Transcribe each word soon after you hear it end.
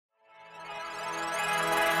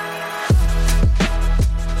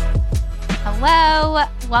Hello.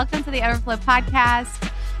 Welcome to the Overflow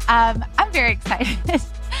Podcast. I'm very excited.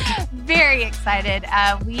 Very excited.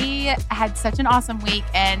 We had such an awesome week,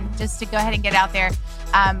 and just to go ahead and get out there,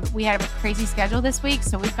 we had a crazy schedule this week,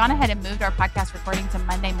 so we've gone ahead and moved our podcast recording to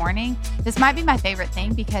Monday morning. This might be my favorite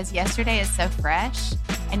thing because yesterday is so fresh,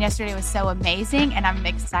 and yesterday was so amazing, and I'm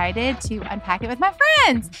excited to unpack it with my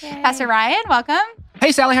friends. Yay. Pastor Ryan, welcome.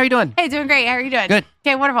 Hey, Sally, how are you doing? Hey, doing great. How are you doing? Good.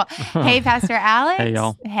 Okay, wonderful. Hey, Pastor Alex. Hey,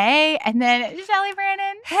 y'all. Hey, and then Shelly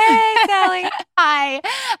Brandon. Hey, Sally. Hi.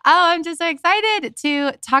 Oh, I'm just so excited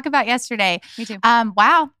to talk about yesterday. Me too.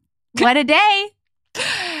 Wow. What a day.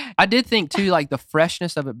 I did think, too, like the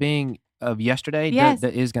freshness of it being of yesterday Yes.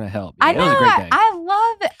 that is going to help. I It know. was a great day. I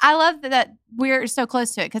love that we're so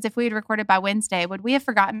close to it, because if we had recorded by Wednesday, would we have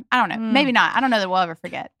forgotten? I don't know. Maybe not. I don't know that we'll ever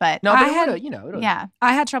forget, but No, but I it had- would've, it'll- yeah.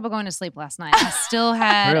 I had trouble going to sleep last night. I still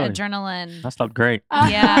had Really? adrenaline. That slept great.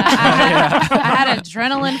 Yeah, I had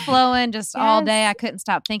adrenaline flowing just all Yes. day. I couldn't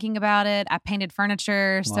stop thinking about it. I painted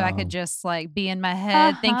furniture so I Wow. could just like be in my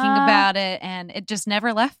head thinking about it, and it just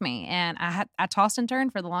never left me. And I tossed and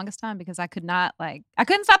turned for the longest time because I couldn't stop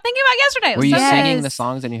thinking about yesterday. It Were was you so singing good. the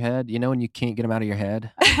songs in your head? You know when you can't get them out of your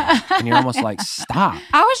head? And you're almost like, stop.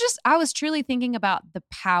 I was truly thinking about the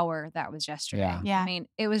power that was yesterday. Yeah. Yeah. I mean,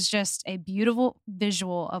 it was just a beautiful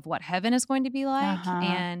visual of what heaven is going to be like. Uh-huh.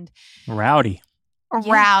 And Rowdy.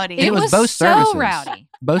 Rowdy. It was both so services. rowdy.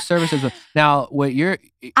 Both services. Now, what you're...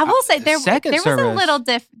 I will say there was second a service- little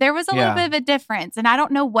there was a little Yeah. bit of a difference, and I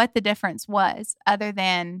don't know what the difference was other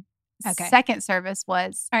than Okay. second service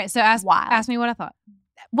was All right. So ask wild. me what I thought.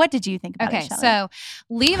 What did you think about Okay, it, Shelley? so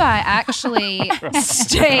Levi actually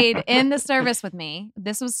stayed in the service with me.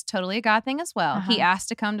 This was totally a God thing as well. Uh-huh. He asked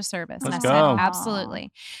to come to service. Let's and go. I said,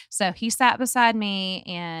 absolutely. So he sat beside me,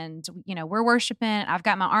 and, we're worshiping. I've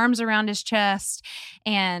got my arms around his chest,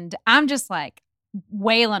 and I'm just like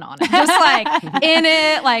wailing on it, just like in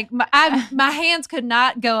it. Like my hands could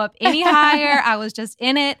not go up any higher. I was just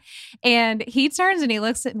in it. And he turns and he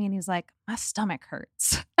looks at me and he's like, my stomach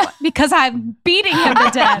hurts because I'm beating him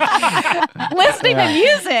to death, listening to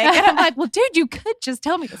music. And I'm like, well, dude, you could just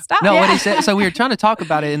tell me to stop. No, what he said. So we were trying to talk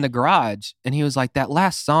about it in the garage, and he was like, "That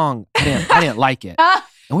last song, I didn't like it."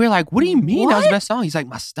 And we were like, "What do you mean that was the best song?" He's like,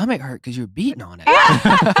 "My stomach hurt because you were beating on it."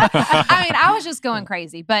 I mean, I was just going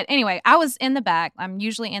crazy. But anyway, I was in the back. I'm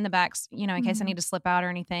usually in the back, in case I need to slip out or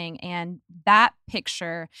anything. And that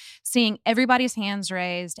picture, seeing everybody's hands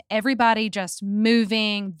raised, everybody just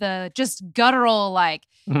moving, the just guttural, like,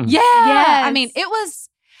 yeah. Yes. I mean, it was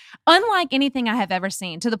unlike anything I have ever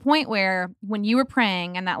seen, to the point where when you were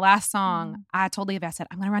praying and that last song, I told Levi, I said,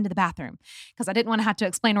 I'm going to run to the bathroom because I didn't want to have to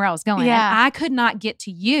explain where I was going. Yeah. And I could not get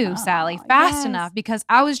to you, Sally, fast enough because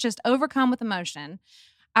I was just overcome with emotion.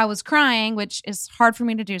 I was crying, which is hard for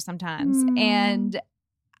me to do sometimes. And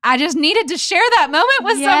I just needed to share that moment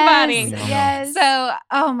with somebody. Yes. So,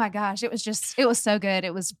 oh my gosh, it was so good.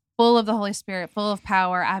 It was full of the Holy Spirit, full of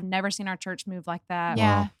power. I've never seen our church move like that.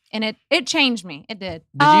 Yeah. And it changed me. It did.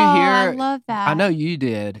 Did you hear? I love that. I know you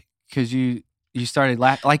did, because you started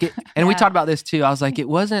laughing like it, and we Yeah. talked about this too. I was like, it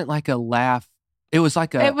wasn't like a laugh. It was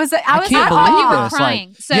like a. It was. I was. can't I believe you thought- were this. crying.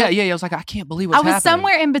 Like, So- yeah. I was like, I can't believe what's I was happening.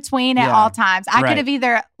 somewhere in between at Yeah. all times. I Right. could have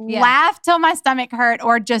either Yeah. laughed till my stomach hurt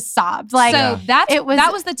or just sobbed. Like, so Yeah. that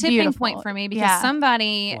was the tipping beautiful. point for me because Yeah.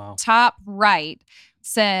 somebody Wow. top right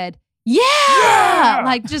said, yeah,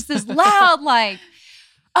 like just this loud, like,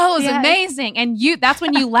 oh, it was Yes. amazing. And that's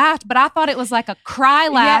when you laughed, but I thought it was like a cry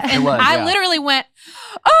laugh. Yeah. And It was, I yeah. literally went,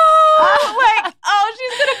 oh, like, oh,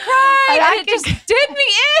 she's going to cry. I And it just did me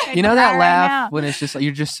in. You know cry that right laugh now. when it's just like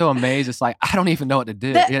you're just so amazed. It's like I don't even know what to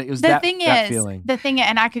do. The, it was the that, thing that is, feeling. the thing,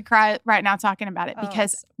 and I could cry right now talking about it Oh,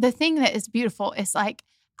 because it's- the thing that is beautiful is like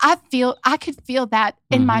I could feel that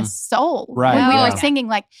in my Mhm. soul Right, when we yeah. were singing.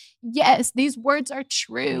 Like, yes, these words are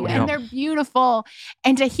true Yeah. and they're beautiful,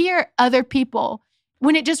 and to hear other people.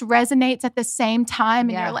 When it just resonates at the same time,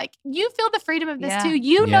 and Yeah. you're like, you feel the freedom of this Yeah. too.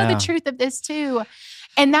 You know Yeah. the truth of this too.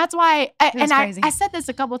 And that's why, was crazy. I said this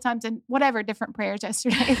a couple of times in whatever different prayers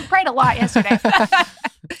yesterday. I prayed a lot yesterday,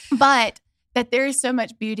 but that there is so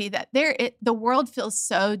much beauty that the world feels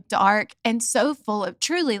so dark and so full of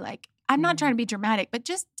truly, like, I'm not trying to be dramatic, but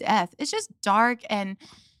just death. It's just dark. And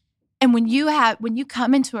when you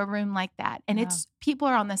come into a room like that and Yeah. it's people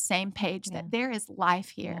are on the same page Yeah. that there is life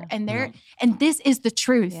here Yeah. and this is the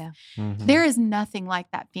truth. Yeah. Mhm. There is nothing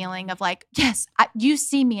like that feeling of like, yes, you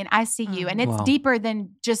see me and I see you. And it's Wow. deeper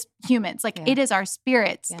than just humans. Like Yeah. it is our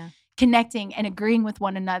spirits Yeah. connecting and agreeing with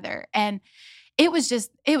one another. And it was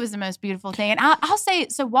the most beautiful thing. And I'll say,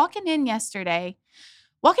 so walking in yesterday,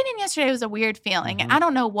 walking in yesterday was a weird feeling, and I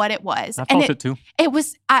don't know what it was. I felt it too. It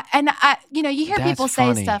was, you hear That's people say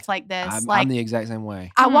funny. stuff like this. I'm the exact same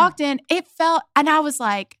way. I walked in, it felt, and I was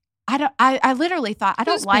like, I literally thought, I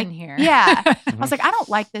don't Who's like been here. Yeah. I was like, I don't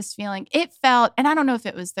like this feeling. It felt, and I don't know if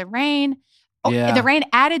it was the rain. Yeah. The rain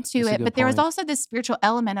added to That's a it, good but there was point. also this spiritual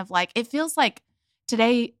element of like, it feels like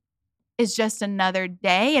today is just another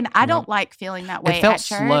day. And I don't like feeling that way It felt at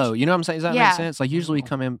church. slow. You know what I'm saying? Does that Yeah. make sense? Like usually we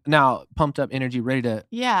come in now pumped up energy, ready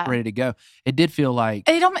to go. It did feel like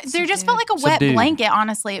There just felt like a wet Subdued. blanket,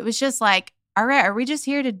 honestly. It was just like, all right, are we just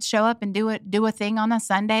here to show up and do a thing on a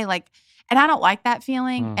Sunday? Like, and I don't like that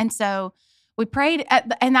feeling. And so we prayed,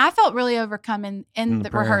 and I felt really overcome in the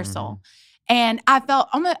prayer. rehearsal. And I felt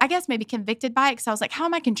almost, I guess, maybe convicted by it because I was like, how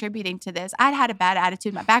am I contributing to this? I'd had a bad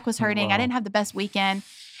attitude. My back was hurting. Wow. I didn't have the best weekend.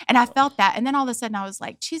 And I felt that. And then all of a sudden I was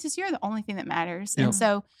like, Jesus, you're the only thing that matters. Yeah. And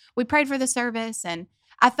so we prayed for the service, and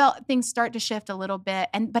I felt things start to shift a little bit.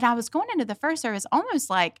 But I was going into the first service almost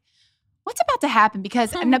like, what's about to happen?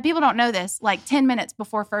 Because no, people don't know this. Like 10 minutes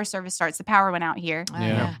before first service starts, the power went out here.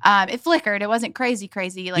 Yeah. It flickered. It wasn't crazy.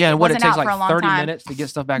 Like and it what it wasn't takes out like for a long 30 time. minutes to get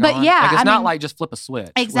stuff back But on. yeah, Like it's I not mean, like just flip a switch.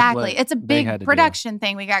 with Exactly. what It's a they had big to do. production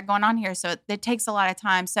thing we got going on here. So it takes a lot of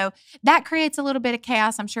time. So that creates a little bit of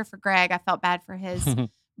chaos. I'm sure for Greg, I felt bad for his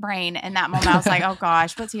brain in that moment. I was like, oh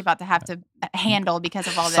gosh, what's he about to have to handle because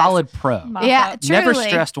of all this? Solid pro. Yeah, truly. Never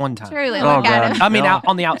stressed one time. Truly, Oh, look at God. him. I mean,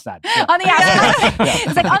 on the outside. Yeah. On the outside.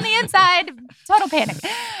 It's like on the inside, total panic.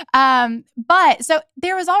 But so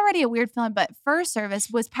there was already a weird feeling, but first service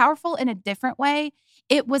was powerful in a different way.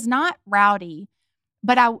 It was not rowdy,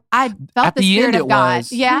 but I felt At the the Spirit end of it God.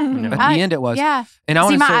 was. Yeah. At the end it was. Yeah. And I See,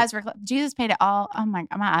 want my to say, eyes were closed. Jesus paid it all. Oh my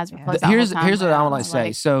God, my eyes were closed. here's the whole time. what I want I to was say.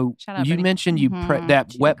 like, So Shut up, you buddy. mentioned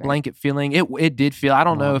that wet Great. blanket feeling. It did feel. I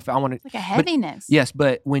don't know if I want to. like a heaviness. Yes,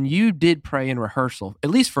 but when you did pray in rehearsal, at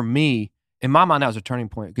least for me, in my mind, that was a turning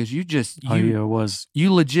point because you It was.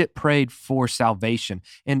 you legit prayed for salvation,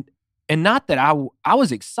 and not that I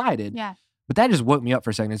was excited, Yeah. but that just woke me up for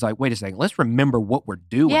a second. It's like, wait a second, let's remember what we're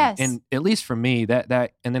doing. Yes. And at least for me,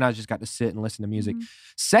 that and then I just got to sit and listen to music. Mhm.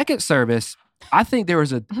 Second service, I think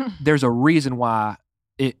there's a reason why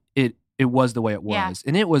it was the way it was, Yeah.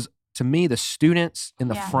 and it was to me the students in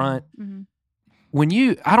the Yeah. front. Mhm. When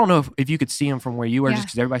I don't know if you could see them from where you were, Yeah. just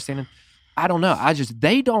because everybody's standing. I don't know.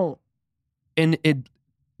 They don't, and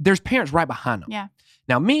there's parents right behind them. Yeah.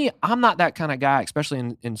 Now me, I'm not that kind of guy, especially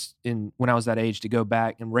in when I was that age, to go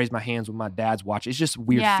back and raise my hands when my dad's watching. It's just a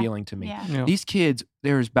weird Yeah. feeling to me. Yeah. Yeah. These kids,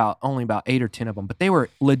 there's only about 8 or 10 of them, but they were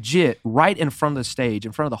legit right in front of the stage,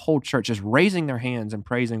 in front of the whole church, just raising their hands and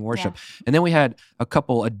praising worship. And then we had a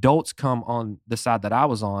couple adults come on the side that I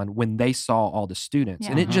was on when they saw all the students,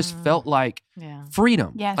 and Yeah. it just felt like Yeah.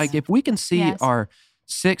 freedom. Yes. Like if we can see Yes. our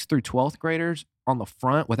 6th through 12th graders on the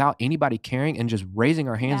front without anybody caring and just raising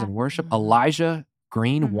our hands Yeah. in worship. Mhm. Elijah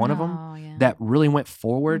Green, one of them, Oh, yeah. that really went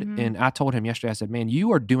forward. Mhm. And I told him yesterday, I said, man,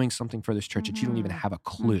 you are doing something for this church that you don't even Mhm. have a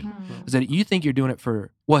clue. Mhm. I said, you think you're doing it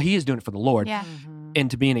he is doing it for the Lord Yeah. Mhm. and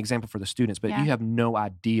to be an example for the students, but Yeah. you have no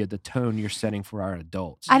idea the tone you're setting for our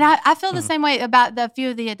adults. And I feel the Mhm. same way about the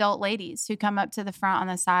few of the adult ladies who come up to the front on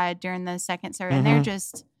the side during the second service. And they're Mhm.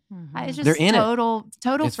 just, Mhm. it's just They're in it. total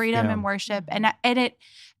It's- freedom yeah. and worship. And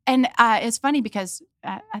it's funny because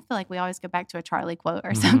I feel like we always go back to a Charlie quote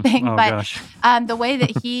or Mhm. something. Oh But gosh. the way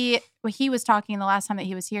that he was talking the last time that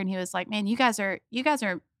he was here, and he was like, man, you guys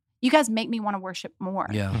make me want to worship more.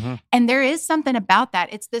 Yeah. Mhm. And there is something about that.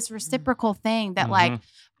 It's this reciprocal thing that like Mhm.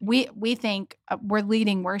 we think we're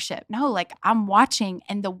leading worship. No, like I'm watching,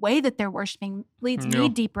 and the way that they're worshiping leads me Yeah.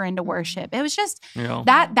 deeper into worship. It was just Yeah.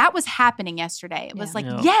 that was happening yesterday. It was Yeah. like,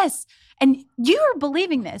 Yeah. yes, and you are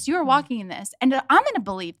believing this. You are walking in this, and I'm going to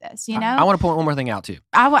believe this. You know, I want to point one more thing out too.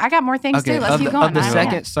 I got more things too. Let's of keep the, going. of the Yeah.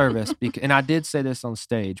 second service, and I did say this on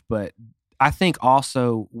stage, but I think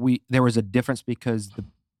also there was a difference because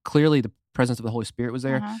clearly the presence of the Holy Spirit was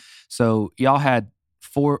there. Uh-huh. So y'all had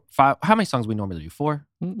 4, 5. How many songs we normally do? 4?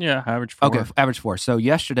 Yeah, average 4. Okay, average 4. So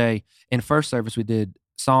yesterday in first service we did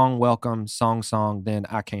song, welcome, song. Then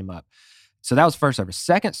I came up. So that was first service.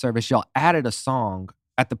 Second service, y'all added a song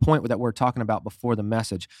at the point that we're talking about before the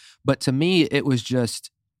message. But to me, it was just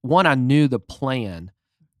one. I knew the plan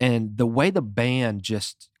and the way the band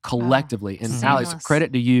just collectively. And Alex, seamless.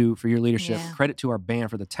 credit to you for your leadership. Yeah. Credit to our band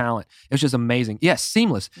for the talent. It was just amazing. Yes,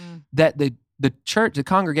 seamless. Mm. That the church, the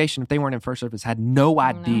congregation, if they weren't in first service, had no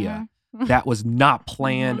idea that was not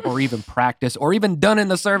planned or even practiced or even done in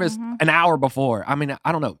the service Mhm. an hour before. I mean,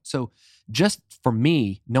 I don't know. So just for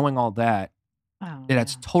me, knowing all that, Oh,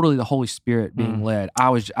 that's yeah. totally the Holy Spirit being Mm. led. I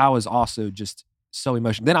was also just so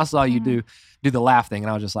emotional. Then I saw you do the laugh thing, and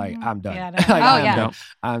I was just like, I'm done. Yeah, no. Like, Oh, I'm yeah. done.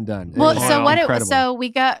 I'm done. It Well, was so what it was, incredible. so we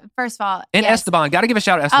got, first of all, And yes. Esteban, got to give a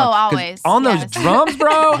shout out to Esteban. Oh, 'cause always, on those yes. drums,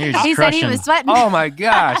 bro. He was He said he crushing. was sweating. Oh my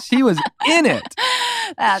gosh, he was in it.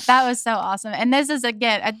 That was so awesome. And this is,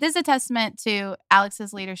 again, this is a testament to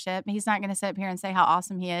Alex's leadership. He's not going to sit up here and say how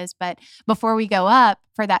awesome he is. But before we go up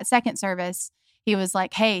for that second service, he was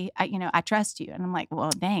like, hey, I trust you. And I'm like, well,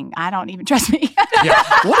 dang, I don't even trust me. Yeah.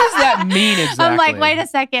 What does that mean exactly? I'm like, wait a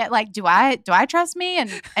second. Like, do I trust me?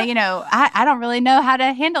 And I don't really know how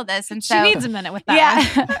to handle this. And so She needs a minute with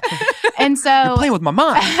that one. yeah. And so You're playing with my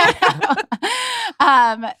mind.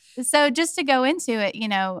 So just to go into it,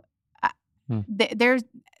 there's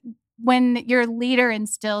when your leader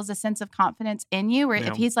instills a sense of confidence in you, or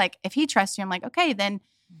Yeah. if he trusts you, I'm like, okay, then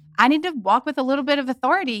I need to walk with a little bit of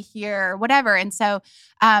authority here or whatever. And so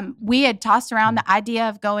we had tossed around the idea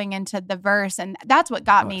of going into the verse, and that's what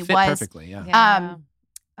got me Fit was perfectly. Yeah. Yeah.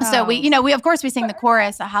 so Oh. we of course we sing the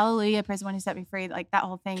chorus, hallelujah, praise the one who set me free, like that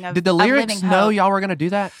whole thing of Did the of lyrics living know hope. y'all were gonna do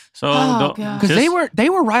that? So Oh, God. Because they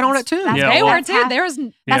were right on it too. That's- Yeah, They well- were too. There was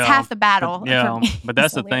That's half the battle. But, yeah, for me, but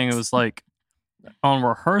that's is the thing. It lyrics. was like on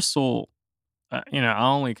rehearsal, I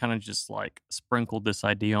only kind of just like sprinkled this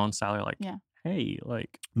idea on Sally, like, Yeah. hey,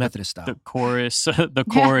 like Methodist style. the chorus, the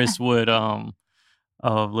chorus would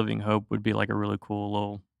of Living Hope would be like a really cool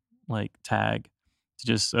little like tag to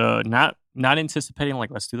just not anticipating like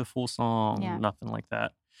let's do the full song, Yeah. nothing like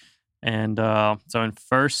that. And so in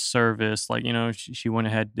first service, like she went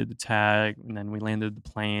ahead, did the tag, and then we landed the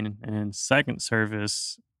plane. And in second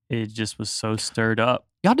service, it just was so stirred up.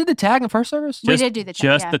 Y'all did the tag in first service? We did do the tag,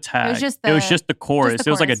 just yeah. the tag. It was just the chorus. just the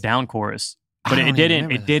It was like a chorus. down chorus, I but don't it even didn't.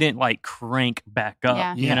 remember It that. didn't like crank back up.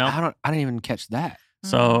 Yeah. Yeah, I didn't even catch that.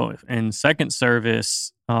 So in second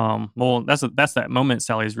service, well, that's that moment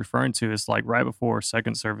Sally is referring to. Is like right before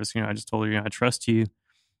second service. I just told her, I trust you,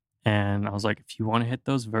 and I was like, if you want to hit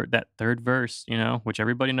that third verse, which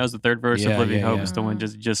everybody knows the third verse Yeah, of Living yeah, Hope yeah. is the one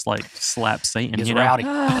just like slap Satan. Gets you know? rowdy.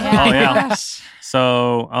 Yeah. Oh yeah.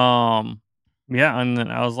 So yeah, and then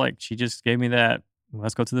I was like, she just gave me that.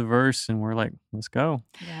 Let's go to the verse, and we're like, let's go.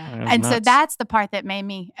 Yeah. It was And so nuts. that's the part that made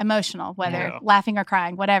me emotional, whether Yeah. laughing or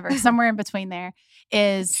crying, whatever, somewhere in between there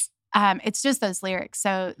is it's just those lyrics.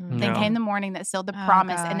 So then Yeah. came the morning that sealed the Oh,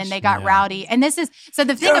 promise, and then gosh. they got Yeah. rowdy. And this is so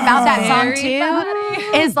the thing about that song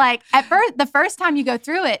too is like at first the first time you go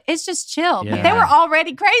through it, it's just chill. But they Yeah. were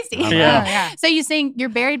already crazy. Yeah. Oh, yeah. So you sing Your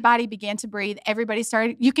Buried Body Began to Breathe. Everybody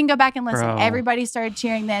started, you can go back and listen. Bro. Everybody started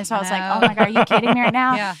cheering then. So I was like, No. oh my God, are you kidding me right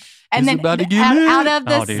now? Yeah. And It's then about to get out lit. of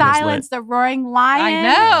the Oh, dude, it was silence, the roaring lion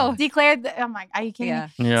know. declared, oh my, are you kidding me?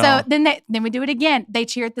 Yeah. Yeah. So then we do it again. They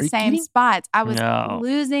cheer at the Are you same kidding? spots. I was No.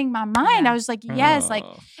 losing my mind. Yeah. I was like, yes, like,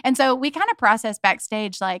 Oh. and so we kind of processed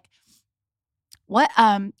backstage, like, what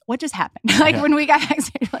just happened? Like Yeah. when we got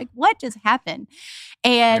backstage, like, what just happened?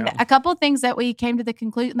 And Yeah. a couple things that we came to the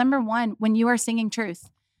conclusion. Number one, when you are singing truth,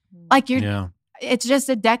 like Yeah. it's just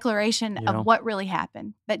a declaration Yeah. of what really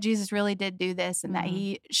happened, that Jesus really did do this and that Mhm.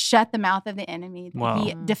 he shut the mouth of the enemy, that Wow.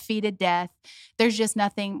 he Mhm. defeated death. There's just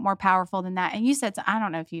nothing more powerful than that. And you said, I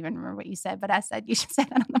don't know if you even remember what you said, but I said, you should say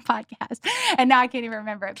that on the podcast. And now I can't even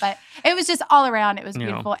remember it, but it was just all around. It was Yeah.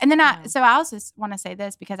 beautiful. And then Yeah. I also want to say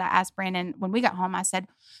this because I asked Brandon when we got home, I said,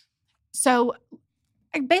 so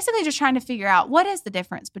basically just trying to figure out what is the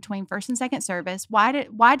difference between first and second service. Why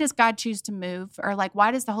does God choose to move, or like,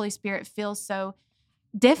 why does the Holy Spirit feel so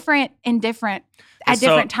different at It's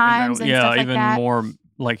different times and yeah, stuff like even that? more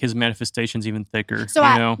like his manifestations even thicker. So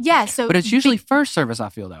so But it's usually first service, I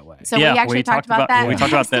feel that way. so we actually talked about that. We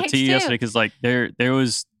talked about that backstage too too. yesterday because like there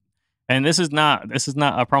was, and this is not.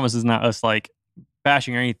 I promise, is not us like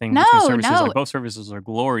bashing or anything No, between services. no. Like both services are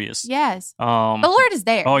glorious. Yes, the Lord is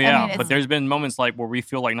there. Oh I yeah, mean, but it's- there's been moments like where we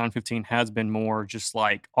feel like 915 has been more just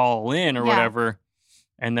like all in or Yeah. whatever,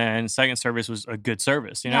 and then second service was a good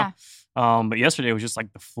service, you know. Yeah. But yesterday was just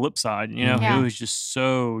like the flip side, you know. Yeah. It was just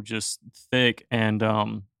so thick, and I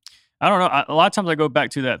don't know. A lot of times I go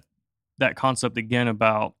back to that concept again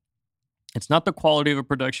about it's not the quality of a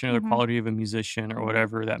production or the Mhm. quality of a musician or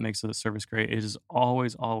whatever that makes a service great. It is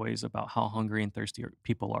always about how hungry and thirsty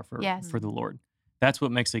people are Yes. for the Lord. That's what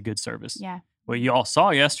makes a good service. Yeah. What you all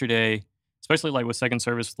saw yesterday, especially like with second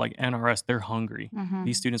service, like NRS, they're hungry. Mhm.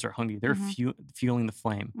 These students are hungry. They're Mhm. fueling the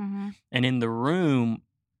flame. Mhm. And in the room,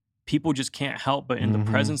 people just can't help but in Mhm. the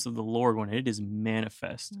presence of the Lord when it is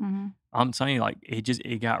manifest. Mhm. I'm telling you, like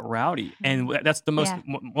it got rowdy, and that's the most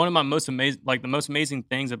Yeah. one of my most amazing, like the most amazing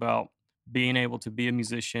things about being able to be a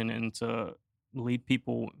musician and to lead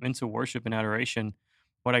people into worship and adoration.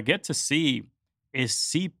 What I get to see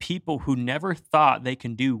is people who never thought they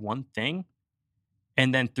can do one thing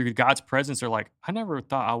And then through God's presence, they're like, I never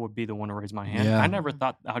thought I would be the one to raise my hand. Yeah. I never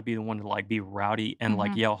thought I would be the one to like be rowdy and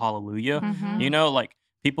like Mhm. yell hallelujah. Mhm. You know, like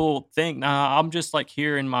people think, nah, I'm just like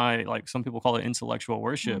here in my, like some people call it intellectual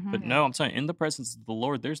worship. But Mhm. no, I'm saying in the presence of the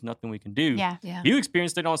Lord, there's nothing we can do. Yeah. Yeah. You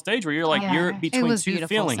experienced it on stage where you're like, Yeah. you're It between was two beautiful,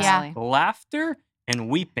 feelings, Sally. laughter and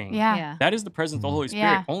weeping. Yeah. Yeah. That is the presence of the Holy Spirit.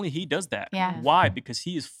 Yeah. Only He does that. Yeah. Why? Because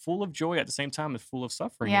He is full of joy at the same time as full of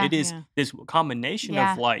suffering. Yeah. It is Yeah. this combination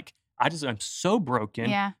Yeah. of like, I'm so broken,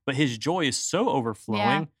 Yeah. but His joy is so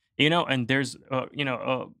overflowing, you know, and there's,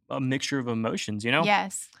 a mixture of emotions, you know?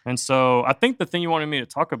 Yes. And so I think the thing you wanted me to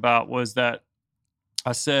talk about was that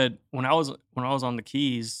I said when I was on the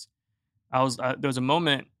keys, there was a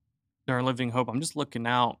moment during Living Hope. I'm just looking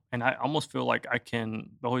out, and I almost feel like the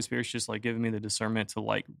Holy Spirit's just like giving me the discernment to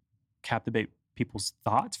like captivate people's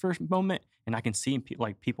thoughts for a moment, and I can see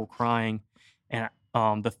people crying, and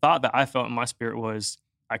the thought that I felt in my spirit was,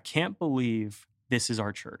 I can't believe this is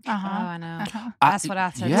our church. Oh, Uh-huh. I know. Uh-huh. That's what I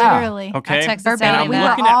said. Yeah. Literally. Okay. I texted Verbatim. And Sally I'm We were that.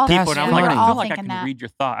 looking all at people, That's and I'm funny. like, We were I feel all like I thinking can that. read your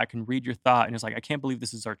thought. I can read your thought. And it's like, I can't believe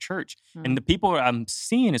this is our church. Mm. And the people I'm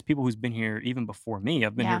seeing is people who's been here even before me.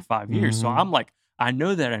 I've been Yeah. here 5 years. So Mhm. I'm like, I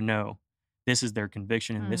know this is their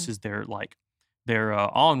conviction, and this is their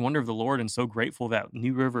awe and wonder of the Lord, and so grateful that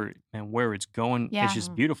New River and where it's going Yeah. is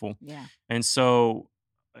just beautiful. Yeah. And so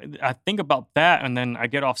I think about that, and then I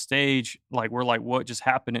get off stage, like we're like, what just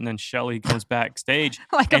happened? And then Shelly comes backstage.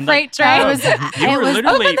 Like a And, freight It train. was, You it were was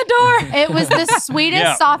literally- Open the door. it was the sweetest,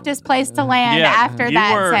 Yeah. softest place to land Yeah. after You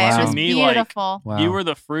that. were, So it to was me, like, beautiful. Wow. You were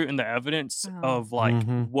the fruit and the evidence Oh. of like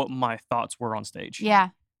Mhm. what my thoughts were on stage. Yeah.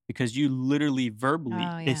 Because you literally verbally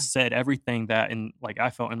Oh, yeah. said everything that I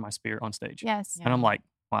felt in my spirit on stage. Yes. And I'm like,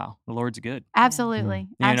 wow, the Lord's good. Absolutely.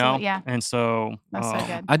 You Absolutely. know? Yeah. And so That's so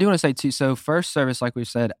good. I do want to say too. So first service, like we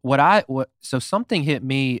said, so something hit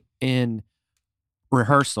me in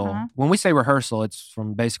rehearsal. Uh-huh. When we say rehearsal, it's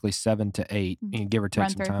from basically 7 to 8, and give or take Run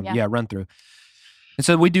some through, time. yeah. Run through. And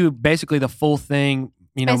so we do basically the full thing.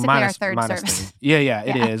 Basically our minus third minus service. things. Yeah,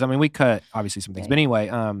 it Yeah. is. I mean, we cut obviously some things, Yeah. but anyway,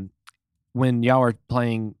 when y'all were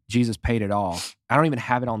playing Jesus Paid It All, I don't even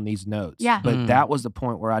have it on these notes. Yeah. But Mm. that was the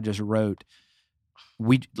point where I just wrote,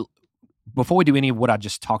 before we do any of what I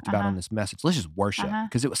just talked about Uh-huh. on this message, let's just worship. Uh-huh.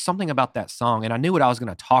 Because it was something about that song. And I knew what I was going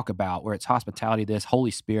to talk about, where it's hospitality, this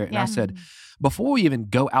Holy Spirit. And Yeah. I said, before we even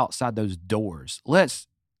go outside those doors, let's,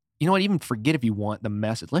 you know what, even forget if you want the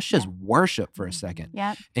message. Let's just worship for a second.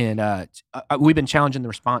 Yeah. And we've been challenging the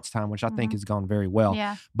response time, which I think Mhm. has gone very well.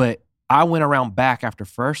 Yeah. But I went around back after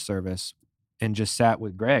first service and just sat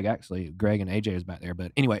with Greg, actually. Greg and AJ was back there.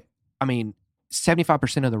 But anyway, I mean,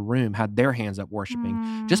 75% of the room had their hands up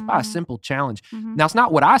worshiping just by a simple challenge. Mhm. Now, it's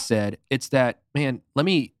not what I said. It's that, man, let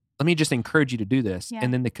me just encourage you to do this. Yeah.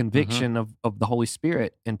 And then the conviction of the Holy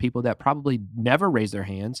Spirit and people that probably never raise their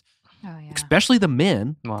hands, Oh, yeah. especially the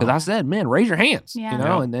men, because Wow. I said, men, raise your hands, Yeah. you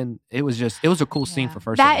know? Yeah. And then it was a cool scene Yeah. for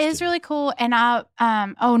first That service, is too. really cool. And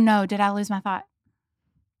oh no, did I lose my thought?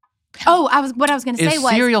 Oh, what I was going to say Is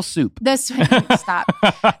was cereal soup. stop.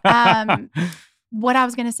 What I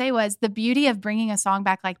was going to say was the beauty of bringing a song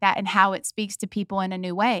back like that and how it speaks to people in a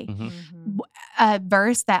new way. Mhm. Mhm. A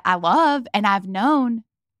verse that I love and I've known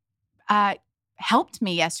helped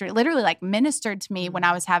me yesterday, literally like ministered to me when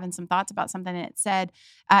I was having some thoughts about something. And it said,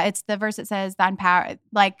 it's the verse that says, thine power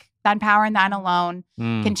and thine alone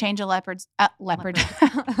Mm. can change a leopard. Leopard.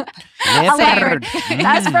 A leopard. Mm.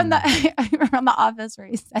 That's from the Office, where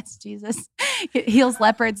he says Jesus heals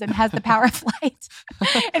leopards and has the power of flight.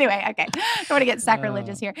 Anyway, okay, I don't want to get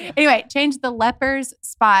sacrilegious here. Anyway, change the leper's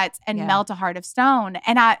spots and Yeah. melt a heart of stone.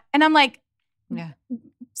 And I'm like, Yeah.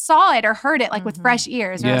 saw it or heard it like with Mhm. fresh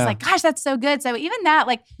ears. And I was Yeah. like, gosh, that's so good. So even that,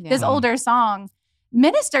 like this Yeah. older song,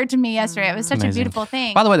 ministered to me yesterday. It was such a Amazing. beautiful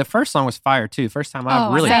thing. By the way, the first song was fire, too. First time I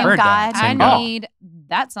Oh, really Same heard God. that. I Same God. need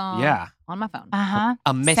that song Yeah. on my phone. Uh-huh.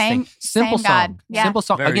 Amazing. Same Simple God. song. Yeah. Simple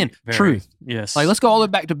song. Very, Again, very- truth. Yes. Like, let's go all the way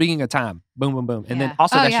back to beginning of time. Boom, boom, boom. And then Yeah.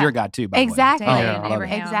 also, Oh, that's yeah. your God, too, by the way. Exactly. Oh, David yeah, and I love it.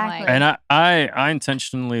 Abraham, Exactly. And I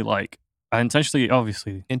intentionally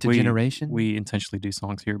obviously Intergeneration? we intentionally do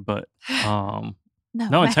songs here, but No,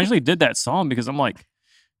 no, intentionally did that song because I'm like,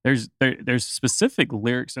 there's specific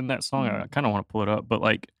lyrics in that song. I kind of want to pull it up, but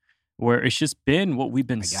like where it's just been what we've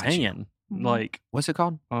been I got you. saying. Mhm. Like What's it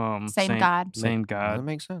called? Same God. Same That God.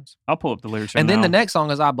 makes sense. I'll pull up the lyrics. And right then the now. next song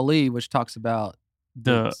is I Believe, which talks about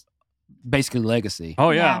the basically legacy. oh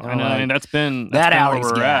yeah, Yeah. and I mean that's been That been where Alex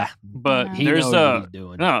we're guy. at. But Yeah. He there's knows what he's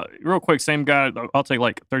doing. no, real quick, same God. I'll take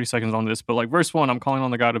like 30 seconds on this, but like verse 1, I'm calling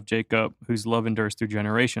on the God of Jacob, whose love endures through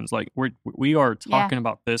generations. Like we are talking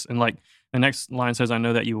about this, and like the next line says, "I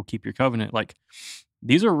know that you will keep your covenant." Like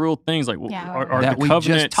these are real things. Like Yeah. are That the we just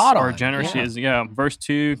covenants taught are on. generous. Yeah. Is verse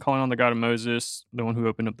 2, calling on the God of Moses, the one who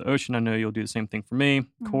opened up the ocean. I know you'll do the same thing for me.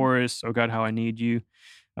 Chorus, oh God, how I need you.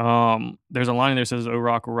 There's a line there that says, "O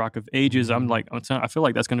Rock of Ages." I'm like, I feel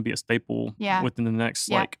like that's going to be a staple Yeah. within the next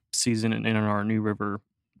Yeah. like season and in our New River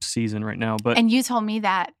season right now. But And you told me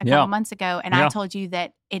that a Yeah. couple months ago, and I Yeah. told you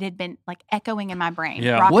that it had been like echoing in my brain.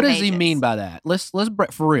 Yeah. Rock What of does he Ages. mean by that? Let's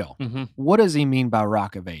for real. mhm. What does he mean by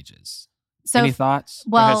Rock of Ages? So, Any thoughts?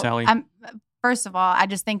 well, Sally. first of all, I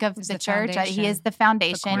just think of He's the the church. He foundation, is the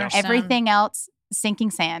foundation. cornerstone. Everything else, sinking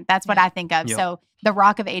sand. That's what Yeah. I think of. Yep. So the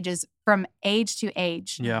Rock of Ages, from age to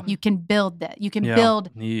age, Yeah. you can build that. You can Yeah. build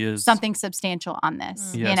He is something substantial on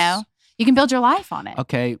this. Mm. You Yes. know, you can build your life on it.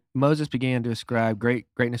 Okay, Moses began to ascribe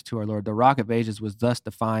greatness to our Lord. The Rock of Ages was thus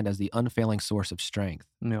defined as the unfailing source of strength.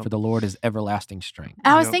 Yep. For the Lord is everlasting strength.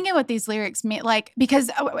 And I was Yep. thinking what these lyrics mean, like,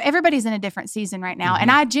 because everybody's in a different season right now. Mm-hmm.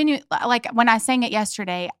 And I genuinely, like, when I sang it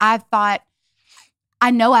yesterday, I thought,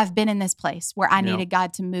 I know I've been in this place where I Yep. needed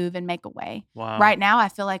God to move and make a way. Wow. Right now, I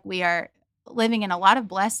feel like we are living in a lot of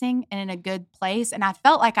blessing and in a good place. And I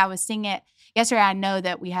felt like I was seeing it yesterday. I know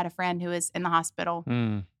that we had a friend who was in the hospital,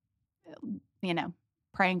 Mm. you know,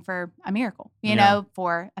 praying for a miracle, you Yeah. know,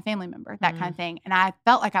 for a family member, that kind of thing. And I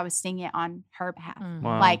felt like I was seeing it on her behalf. Mm.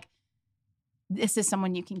 Wow. Like, this is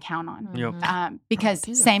someone you can count on. Yep. Because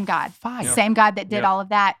These are same God, fire. same God that did Yep. all of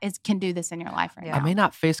that can do this in your life right Yeah. I now. may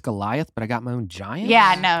not face Goliath, but I got my own giant.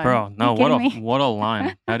 Yeah, no, Bro, no, You what a kidding me? what a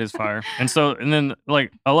line. That is fire. And then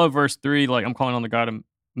like I love verse 3, like I'm calling on the God of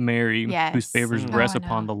Mary, whose Yes. favors Mm. rest Oh, I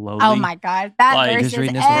upon know. the lowly. Oh my God, that Like, verse Just is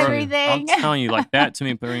reading this one too. everything. I'm telling you, like that to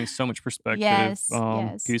me brings so much perspective. Yes,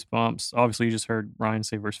 yes. Goosebumps. Obviously, you just heard Ryan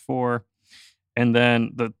say verse 4. And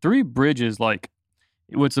then the 3 bridges, like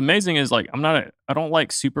what's amazing is like I don't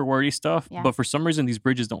like super wordy stuff, Yeah. but for some reason these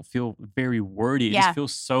bridges don't feel very wordy. It Yeah. just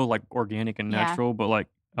feels so like organic and Yeah. natural. But like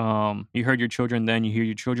you heard your children then, you hear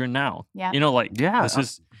your children now. Yeah. You know, like Yeah. this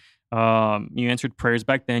is you answered prayers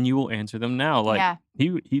back then, you will answer them now. Like Yeah.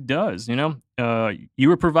 he does, you know. You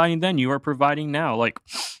were providing then, you are providing now. Like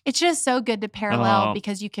It's just so good to parallel Oh.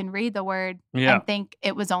 because you can read the word Yeah. and think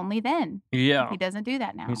it was only then. yeah. He doesn't do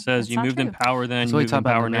that now. He says, That's "You not moved in true. power then, That's you what he move talked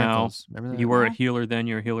in about power in the now. miracles. Remember that? You were a Yeah. healer then,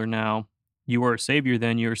 you're a healer now. You were a savior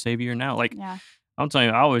then, you're a savior now." Like Yeah, I'm telling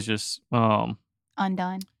you, I was just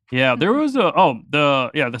undone. yeah. There was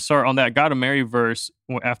the start on that God of Mary verse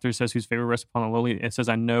after it says, "Whose favor rests upon the lowly." It says,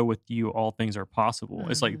 "I know with you all things are possible."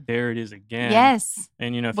 It's like there it is again. Yes.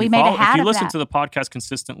 And you know, if We you made a follow, if hat you of listen that. to the podcast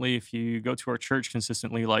consistently, if you go to our church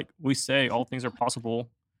consistently, like we say, all things are possible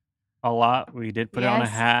a lot. We did put it on a Yes.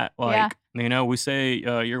 hat, like Yeah. you know, we say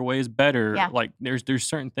your way is better. Yeah. Like there's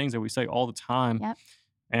certain things that we say all the time, Yep.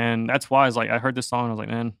 and that's why it's like I heard this song and I was like,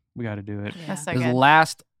 man, we got to do it. Yeah. That's so His good.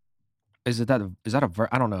 last is that a ver-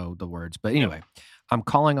 I don't know the words, but anyway, I'm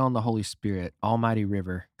calling on the Holy Spirit, Almighty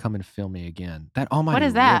River, come and fill me again. That Almighty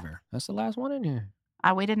is that? River. That's the last one in here.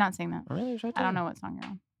 We did not sing that. Oh, really? It's right I don't there. know what song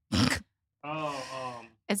you're on. Oh,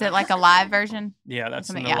 Is it like a live version? yeah, that's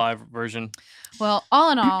in Something- the yeah. live version. Well,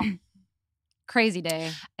 all in all, crazy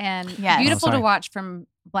day and Yes. beautiful Oh, to sorry. watch from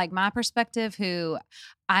like my perspective. Who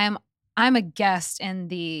I'm a guest in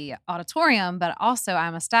the auditorium, but also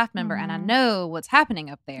I'm a staff member and I Mhm. know what's happening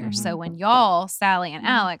up there. So when y'all, Sally and Mhm.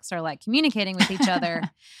 Alex, are like communicating with each other,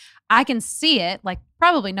 I can see it. Like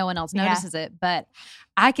probably no one else Yeah. notices it, but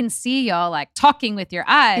I can see y'all like talking with your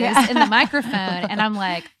eyes Yeah. in the microphone, and I'm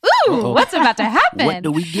like, ooh, Uh-oh. what's about to happen? What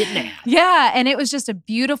do we get now? Yeah, and it was just a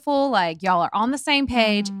beautiful, like, y'all are on the same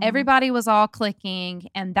page. Mm. Everybody was all clicking,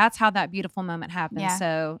 and that's how that beautiful moment happened. Yeah.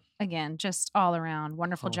 So, again, just all around,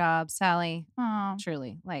 wonderful Cool. job, Sally. Oh,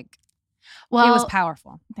 Truly, like, well, it was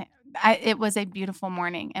powerful. it was a beautiful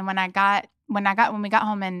morning. And when we got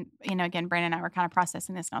home, and you know, again, Brandon and I were kind of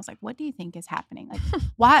processing this, and I was like, "What do you think is happening? Like,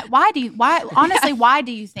 why? Honestly, why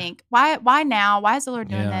do you think? Why now? Why is the Lord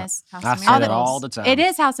doing Yeah. this?" House I of say that Miracles. all the time. It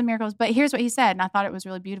is House of Miracles, but here's what he said, and I thought it was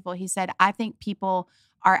really beautiful. He said, "I think people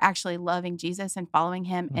are actually loving Jesus and following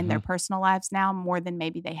him in their personal lives now more than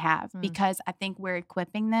maybe they have, Mm. because I think we're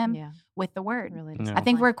equipping them Yeah, with the word. really. Yeah. I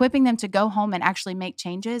think we're equipping them to go home and actually make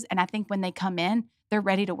changes. And I think when they come in, they're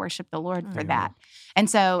ready to worship the Lord for Mhm. that." And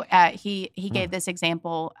so he gave this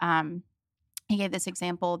example. He gave this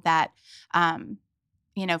example that,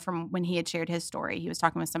 you know, from when he had shared his story. He was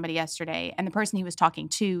talking with somebody yesterday, and the person he was talking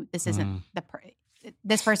to, this isn't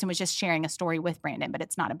this person was just sharing a story with Brandon, but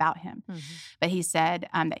it's not about him. Mhm. But he said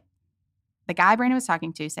that the guy Brandon was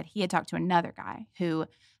talking to said he had talked to another guy who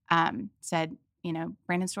said, you know,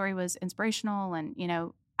 Brandon's story was inspirational, and, you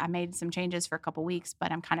know, I made some changes for a couple weeks,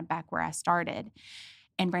 but I'm kind of back where I started.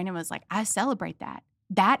 And Brandon was like, "I celebrate that.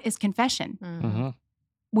 That is confession. Mhm. Mm-hmm.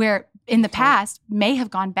 where in the past may have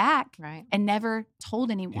gone back Right. and never told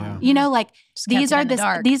anyone. Yeah. You know, like Just kept these it are in the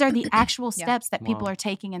dark. these are the actual Yeah. steps that people Wow. are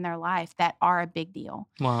taking in their life that are a big deal.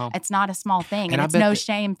 Wow. It's not a small thing, And and I it's bet no that-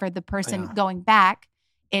 shame for the person Yeah. going back.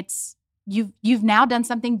 It's you've now done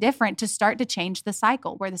something different to start to change the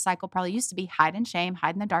cycle, where the cycle probably used to be hide in shame,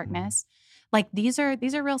 hide in the darkness. Like these are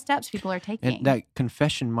real steps people are taking. And that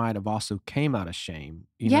confession might have also came out of shame,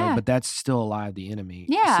 you Yeah. know, but that's still a lie of the enemy.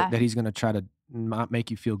 Yeah. That he's going to try to not make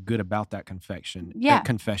you feel good about that confession, Yeah.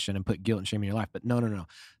 and put guilt and shame in your life. But no.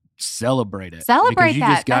 Celebrate it. Celebrate because you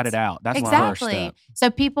that. just got That's- it out. That's the first Exactly. step. So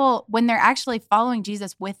people, when they're actually following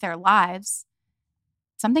Jesus with their lives,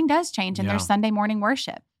 something does change in Yeah. their Sunday morning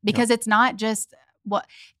worship, because it's not just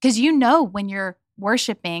because when you're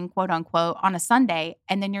worshiping, quote unquote, on a Sunday,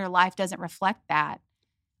 and then your life doesn't reflect that.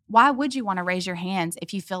 Why would you want to raise your hands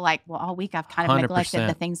if you feel like, well, all week I've kind of neglected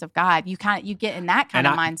the 100%. things of God? You get in that kind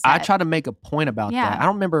of mindset. I try to make a point about Yeah. that. I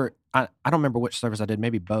don't remember which service I did,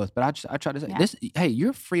 maybe both, but I try to say Yeah. this. Hey,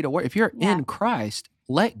 you're free to work. If you're Yeah. in Christ,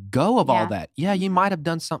 let go of Yeah. all that. Yeah, you might have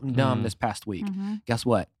done something dumb Mhm. this past week. Mhm. Guess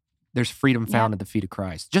what? There's freedom Yeah. found at the feet of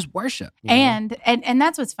Christ. Just worship. you know? And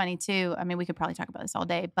that's what's funny too. I mean, we could probably talk about this all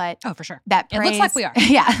day, but Oh, for sure. that It praise, looks like we are.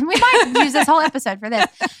 Yeah, we might use this whole episode for this.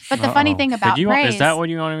 But the funny Uh-oh. thing about praise, Is that what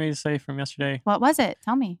you wanted me to say from yesterday? what was it?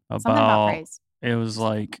 Tell me something about About- praise. It was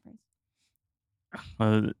like,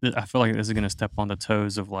 I feel like this is going to step on the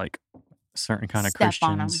toes of like certain kind of Step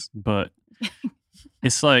on 'em. Christians, but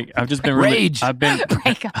it's like I've just been really, Rage. I've been,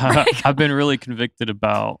 Break up, break I've been really convicted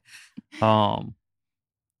about,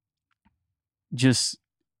 just,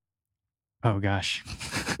 oh gosh.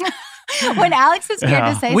 When Alex is scared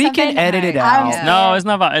Yeah. to say We something, can edit it I'm out. scared. No, it's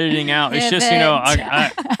not about editing out. It's just,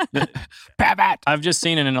 I've just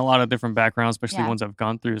seen it in a lot of different backgrounds, especially Yeah. ones I've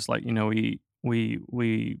gone through. It's like,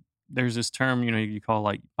 we there's this term, you call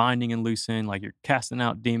like binding and loosing, like you're casting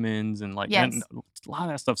out demons and like Yes. and a lot of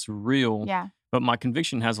that stuff's real. Yeah, But my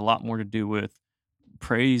conviction has a lot more to do with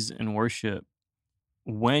praise and worship.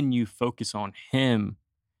 When you focus on Him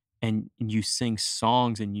and you sing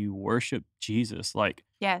songs and you worship Jesus, like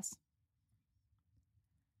yes,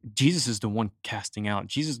 Jesus is the one casting out.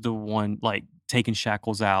 Jesus is the one like taking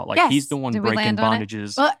shackles out. Like Yes. He's the one Did we breaking land on it?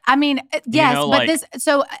 bondages. well, I mean, yes, know, but like- this.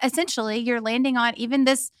 So essentially, you're landing on even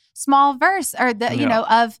this small verse, or the Yeah.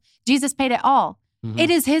 of Jesus paid it all. Mhm. It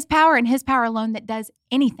is His power and His power alone that does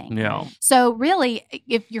anything. Yeah. So really,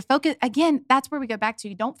 if you're focused, again, that's where we go back to.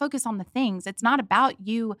 You don't focus on the things. It's not about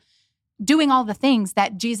you doing all the things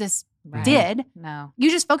that Jesus Right. did. No.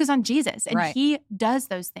 You just focus on Jesus, and Right. He does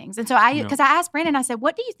those things. And so Yeah. because I asked Brandon, I said,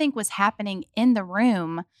 what do you think was happening in the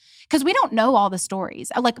room? Because we don't know all the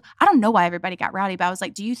stories. Like, I don't know why everybody got rowdy, but I was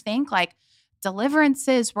like, do you think like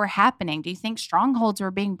deliverances were happening? Do you think strongholds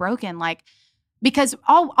were being broken? Like, because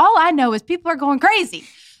all I know is people are going crazy.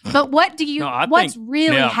 But what do you, No, I what's think-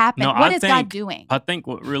 really yeah. happening? No, What I is God think- doing? I think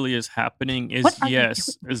what really is happening is What are you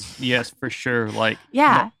yes, for sure. Like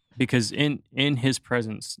Yeah. because in His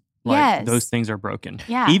presence, like Yes. those things are broken.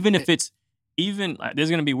 Yeah. Even if it's this is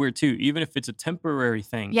gonna be weird too. Even if it's a temporary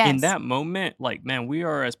thing, in Yes. that moment, like man, we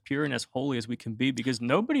are as pure and as holy as we can be because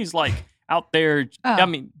nobody's like out there. Oh, I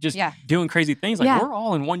mean, just yeah. doing crazy things. Like Yeah. we're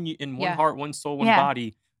all in one Yeah. heart, one soul, one Yeah.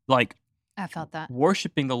 body. Like I felt that.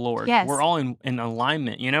 worshiping the Lord. Yes. We're all in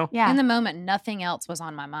alignment. You know. Yeah. In the moment, nothing else was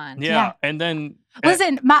on my mind. Yeah. Yeah. And then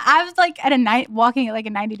Listen, I was like at a night walking at like a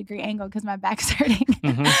 90-degree angle because my back's hurting.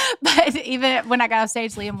 Mhm. But even when I got off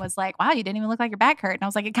stage, Liam was like, "Wow, you didn't even look like your back hurt." And I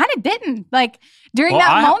was like, "It kind of didn't." Like during Well,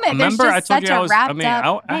 that I moment, there's remember just I told such you I a was. wrapped I mean,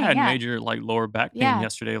 up. I thing, had yeah. major like lower back pain Yeah.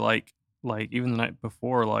 yesterday. Like even the night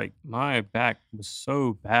before, like my back was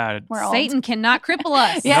so bad. We're old. Satan cannot cripple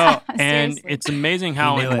us. Yeah. No, and seriously. it's amazing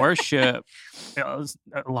how knew in it. worship, a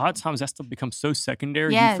lot of times that stuff becomes so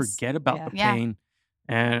secondary. Yes. You forget about Yeah. the Yeah. pain.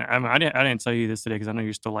 And I mean, I didn't tell you this today because I know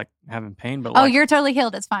you're still like having pain. But Oh, like, you're totally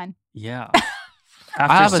healed. It's fine. yeah.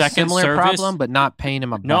 I have a second similar service- problem, but not pain in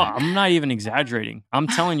my back. No, I'm not even exaggerating. I'm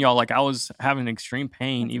telling y'all, like I was having extreme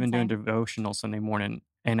pain, That's even doing insane. devotional Sunday morning.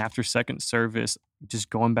 And after second service, just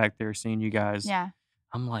going back there, seeing you guys, Yeah.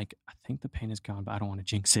 I'm like, I think the pain is gone, but I don't want to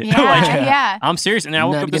jinx it. Yeah. Like, yeah. I'm serious. And I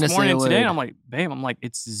woke Not up this gonna say morning a today word. and I'm like, babe,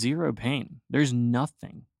 it's zero pain. There's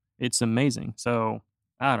nothing. It's amazing. So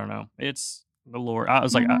I don't know. It's the Lord. I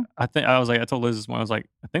was like, Mhm. I told Liz this morning, I was like,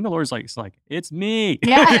 I think the Lord's like, it's like, it's me.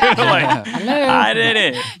 Yeah. Like, Hello. I did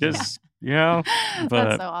it. Just, but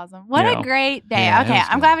That's so awesome. What yeah. a great day. Yeah, it Okay. was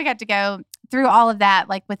I'm good. glad we got to go through all of that,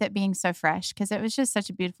 like with it being so fresh, because it was just such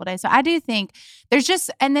a beautiful day. So I do think there's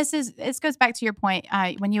just, and this goes back to your point,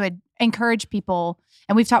 when you would encourage people,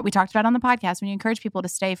 and we talked about it on the podcast, when you encourage people to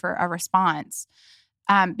stay for a response,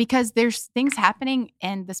 because there's things happening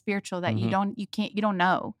in the spiritual that Mhm. you don't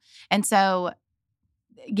know. And so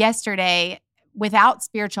yesterday, without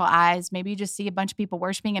spiritual eyes, maybe you just see a bunch of people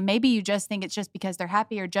worshiping, and maybe you just think it's just because they're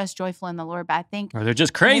happy or just joyful in the Lord. But I think, Or they're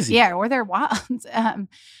just crazy. yeah, or they're wild.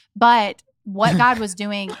 But what God was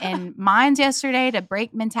doing in minds yesterday to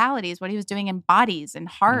break mentalities, what He was doing in bodies and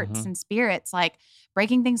hearts Mhm. and spirits, like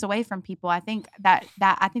breaking things away from people. I think that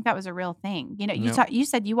was a real thing. You know, Yep. you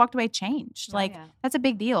said you walked away changed. Oh, like yeah. that's a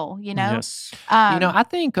big deal. You know, Yes. I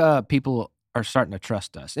think people are starting to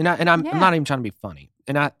trust us, and I'm Yeah. not even trying to be funny.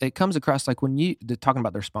 And it comes across like when they're talking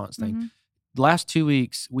about the response thing. Mhm. The last 2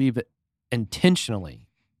 weeks, we've intentionally,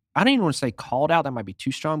 I don't even want to say called out, that might be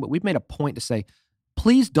too strong, but we've made a point to say,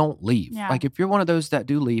 please don't leave. Yeah. Like if you're one of those that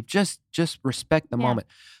do leave, just respect the Yeah. moment.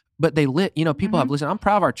 But people have listened. I'm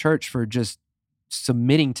proud of our church for just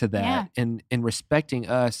submitting to that and respecting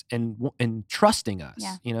us and trusting us,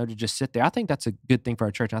 Yeah. to just sit there. I think that's a good thing for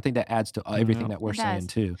our church. And I think that adds to everything that we're It saying does.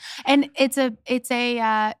 too. And it's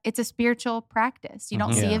a spiritual practice. You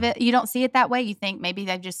don't Mhm. you don't see it that way. You think maybe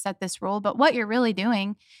they just set this rule, but what you're really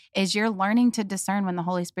doing is you're learning to discern when the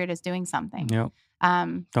Holy Spirit is doing something. Yep. Do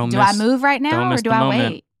miss- I move right now don't or miss do the I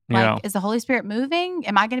moment. wait? Like, Yeah. is the Holy Spirit moving?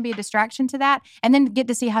 Am I going to be a distraction to that? And then get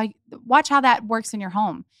to see watch how that works in your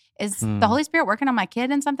home. Is the Holy Spirit working on my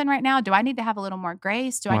kid in something right now? Do I need to have a little more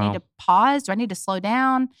grace? Do I need Wow. to pause? Do I need to slow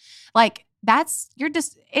down? Like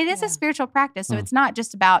it is a spiritual practice. So it's not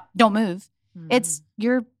just about don't move. It's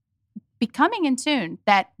you're becoming in tune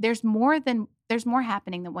that there's more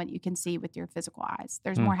happening than what you can see with your physical eyes.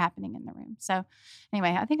 There's more happening in the room. So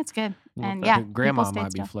anyway, I think it's good. And yeah, Grandma people stay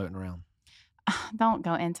might be still. floating around. Don't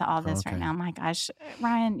go into all this Okay. right now. My gosh,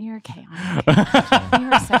 Ryan, you're chaotic.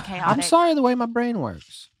 You are so chaotic. I'm sorry the way my brain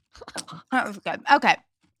works. That was good. Okay,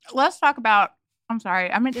 let's talk about. I'm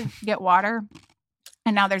sorry. I meant to get water,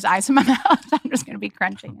 and now there's ice in my mouth. I'm just going to be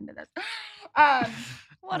crunching into this.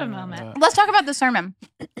 What a moment. Let's talk about the sermon.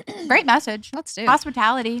 Great message. Let's do it.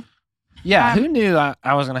 Hospitality. Yeah, Um, who knew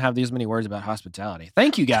I was going to have these many words about hospitality?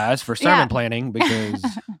 Thank you guys for sermon Yeah. planning because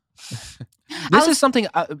this is something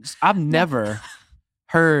I've never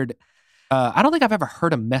heard. I don't think I've ever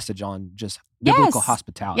heard a message on just biblical Yes.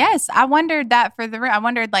 hospitality. Yes, I wondered that for the room. I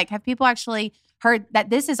wondered, like, have people actually heard that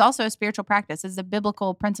this is also a spiritual practice? It's a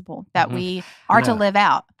biblical principle that Mhm. we are to Yeah. live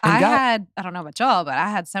out. And I don't know about y'all, but I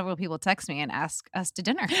had several people text me and ask us to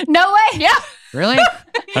dinner. No way. Yeah. Really?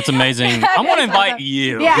 That's amazing. That I want to is invite awesome.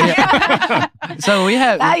 you. Yeah. So we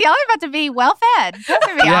have. Y'all are about to be well fed. That's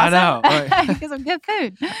gonna be Yeah, I awesome. know. Right. Get some good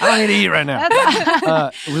food. I don't need to eat right now.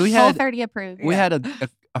 We Whole had 30 approved. we had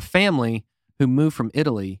a family who moved from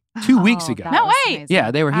Italy 2 weeks Oh, ago. that No was way. amazing. Yeah,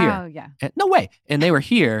 they were here. Oh, yeah. No way. And they were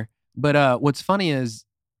here. But what's funny is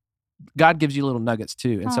God gives you little nuggets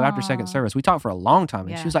too. And so after second Aw. service, we talked for a long time.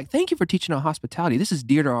 And she Yeah. was like, thank you for teaching on hospitality. This is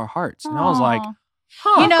dear to our hearts. And I was like, Aw.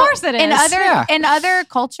 huh. You know, Of course it in is. in other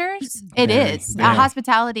cultures, it Very, is. very.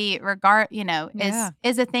 Hospitality Yeah.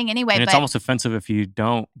 is a thing anyway. And it's but almost offensive if you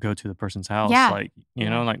don't go to the person's house. Yeah. Like,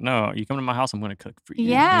 no, you come to my house, I'm going to cook for you.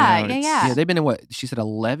 Yeah, You know, yeah, it's- yeah. Yeah, they've been in what? She said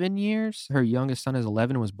 11 years. Her youngest son is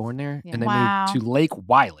 11 and was born there. Yeah. And they Wow. moved to Lake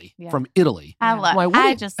Wiley Yeah. from Italy. I Yeah. love. Why, what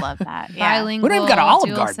I do- just love that. Yeah. Bilingual, We don't even got an Olive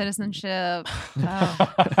dual Garden. citizenship.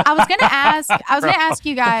 I was gonna ask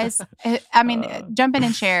you guys. I mean, jump in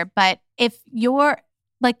and share. But if you're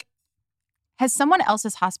like, has someone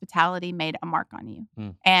else's hospitality made a mark on you?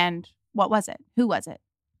 Mm. And what was it? Who was it?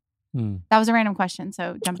 Hmm. That was a random question.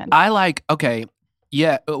 So jump in. Okay.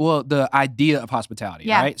 Yeah. Well, the idea of hospitality,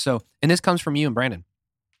 Yeah. right? So, and this comes from you and Brandon.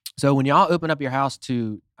 So when y'all open up your house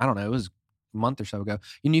to, I don't know, it was a month or so ago,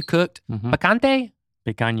 and you cooked Mhm. picante?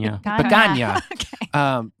 Picanha. Picanha. Okay.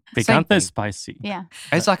 Same Picante thing. is spicy. Yeah.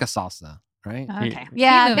 It's like a salsa, right? Okay.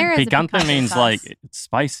 Yeah. Keep There moving. is a Picante picante means sauce. like it's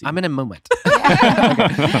spicy. I'm in a moment.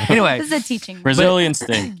 Yeah. Anyway, This is a teaching. Brazilian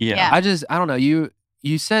steak. Yeah. Yeah. I don't know.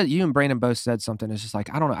 You said, you and Brandon both said something. It's just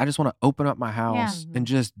like, I don't know. I just want to open up my house Yeah. and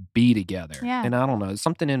just be together. Yeah. And I don't know.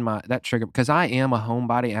 Something in that trigger, because I am a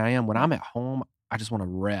homebody. When I'm at home, I just want to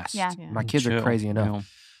rest. Yeah. Yeah. My kids are Chill, crazy enough. you know.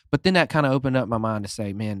 But then that kind of opened up my mind to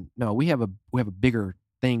say, man, no, we have a bigger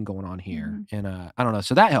thing going on here. Mm-hmm. And I don't know.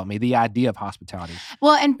 So that helped me, the idea of hospitality.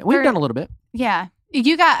 Well, and And we've for- done a little bit. Yeah.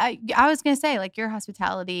 You got, I was going to say, like, your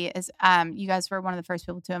hospitality is, you guys were one of the first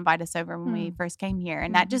people to invite us over when we first came here.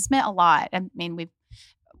 And that Mhm. just meant a lot. I mean,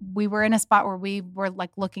 we were in a spot where we were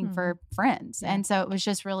like looking for friends. Yeah. And so it was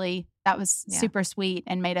just really, that was Yeah. super sweet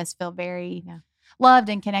and made us feel very Yeah. loved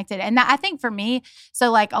and connected. And that, I think for me,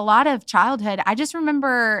 so like a lot of childhood, I just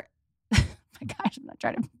remember, my gosh, I'm not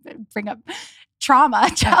trying to bring up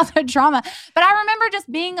childhood trauma, but I remember just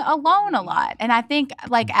being alone a lot. And I think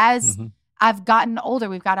like as Mhm. I've gotten older,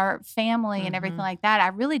 we've got our family and everything Mhm. like that. I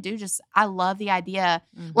really do I love the idea.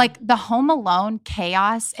 Mhm. Like the Home Alone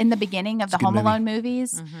chaos in the beginning of It's a the good Home movie. Alone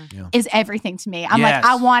movies Mhm. is everything to me. I'm Yes.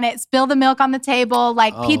 like, I want it. Spill the milk on the table,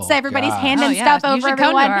 like Oh, pizza, everybody's God. handing Oh, yeah. stuff You over should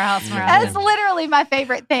come to everyone. our house more Yeah. That's often. literally my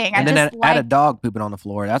favorite thing. And I then just add a like, dog pooping on the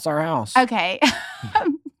floor. That's our house. okay.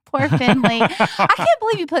 Poor Finley. I can't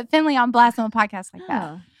believe you put Finley on blast on a podcast like that.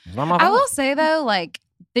 Oh. It's not my I fault. will say though, like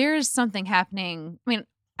there's something happening. I mean,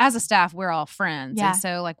 as a staff, we're all friends, Yeah. and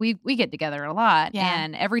so like we get together a lot, Yeah.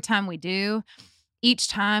 and every time we do, each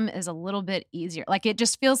time is a little bit easier. Like it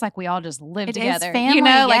just feels like we all just live It is together. family, you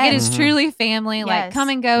know, like it yes. is Mhm. truly family. Yes. Like come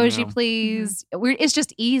and go as you Yeah. please. It's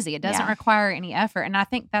just easy. It doesn't Yeah. require any effort, and I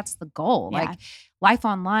think that's the goal. Yeah. Like life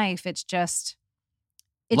on life, it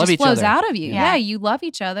Love just each flows other. out of you. Yeah. Yeah, you love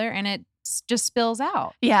each other, and it just spills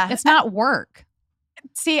out. Yeah. It's not work.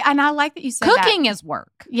 See, and I like that you said that. Cooking is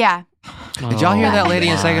work. Yeah. Did y'all hear that lady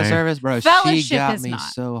in second my. service, bro? She Fellowship got is me not.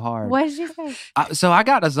 so hard. What did you say? So I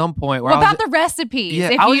got to some point where What I was about the recipes? Yeah,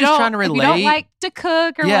 if I was you just don't, trying to if you don't relate. like to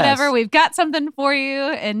cook or Yes. whatever, we've got something for you.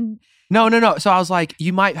 And No. So I was like,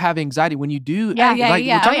 you might have anxiety when you do. Yeah, like,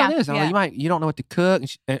 yeah. We're talking Oh, about this. I'm yeah. like, you don't know what to cook.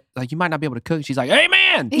 And like, you might not be able to cook. And she's like,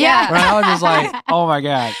 amen. Yeah. Right? I was just like, oh my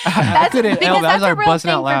God. I That's couldn't because help it. I that's was a like real busting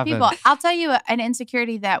thing out for laughing. people. I'll tell you an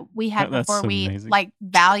insecurity that we had That's before so we amazing. like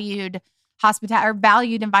valued hospitality or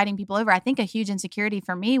valued inviting people over. I think a huge insecurity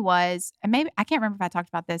for me was, and maybe I can't remember if I talked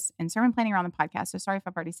about this in sermon planning or on the podcast. So sorry if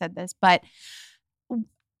I've already said this, but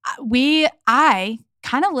I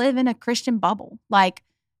kind of live in a Christian bubble. Like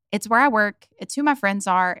it's where I work. It's who my friends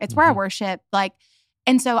are. It's where I Mhm. worship. Like,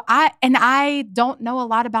 and so I don't know a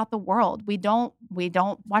lot about the world. We don't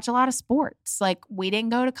watch a lot of sports. Like we didn't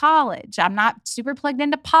go to college. I'm not super plugged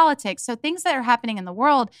into politics. So things that are happening in the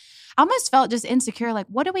world, I almost felt just insecure. Like,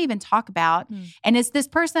 what do we even talk about? Hmm. And is this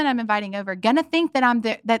person I'm inviting over gonna think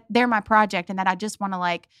that that they're my project and that I just want to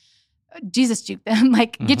like Jesus juke them,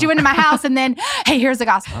 like get you into my house and then hey, here's the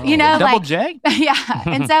gospel. You know, Double like J? yeah.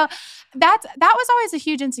 And so that was always a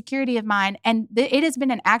huge insecurity of mine. And it has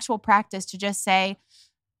been an actual practice to just say,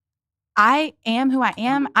 I am who I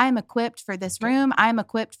am. I am equipped for this room. I am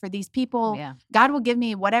equipped for these people. yeah. God will give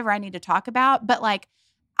me whatever I need to talk about. But like,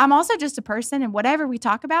 I'm also just a person, and whatever we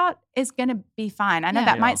talk about is going to be fine. I know Yeah.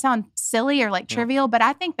 that Yeah. might sound silly or like Yeah. trivial, but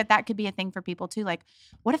I think that could be a thing for people too. Like,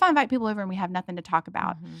 what if I invite people over and we have nothing to talk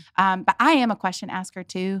about? Mhm. But I am a question asker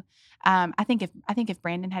too. I think if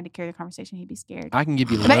Brandon had to carry the conversation, he'd be scared. I can give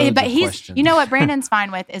you loads But of he's, questions. you know what Brandon's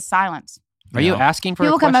fine with is silence. Are you Yeah. asking for He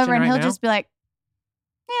a will come question over and right he'll now? just be like,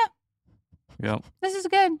 Yep. "This is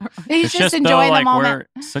good." He's It's just though, enjoying the like, moment.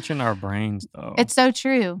 We're such in our brains though. It's so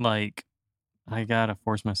true. like I gotta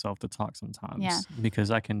force myself to talk sometimes Yeah.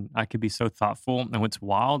 because I could be so thoughtful. And what's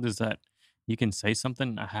wild is that you can say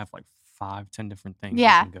something. I have like 5-10 different things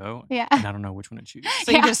Yeah. I can go, Yeah. and I don't know which one to choose.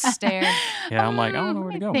 So you just stare. Yeah, I'm like, I don't know let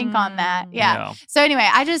where to me go. Think on that. Mm. Yeah. So anyway,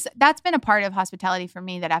 that's been a part of hospitality for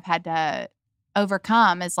me that I've had to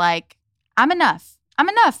overcome is like, I'm enough. I'm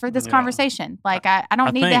enough for this Yeah. conversation. Like I don't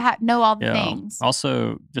I need to think- know all the Yeah. things.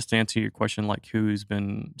 Also, just to answer your question, like who's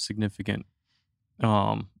been significant,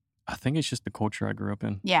 I think it's just the culture I grew up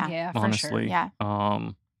in. Yeah. Yeah, for honestly, sure. Yeah.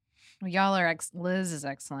 Um, Well, y'all are Liz is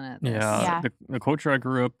excellent at this. yeah, Yeah. The culture I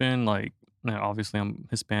grew up in, like, you know, obviously I'm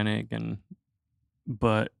Hispanic,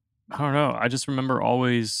 but I don't know. I just remember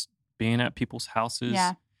always being at people's houses,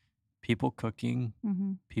 Yeah. people cooking,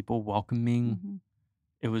 Mm-hmm. people welcoming. Mm-hmm.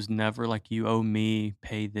 It was never like you owe me,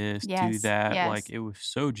 pay this, do Yes, that. yes. Like it was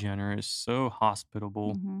so generous, so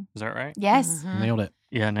hospitable. Mm-hmm. Is that right? Yes. Mhm. Nailed it.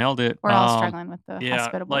 Yeah, nailed it. We're all struggling with the Yeah,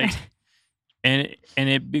 hospitable. like, and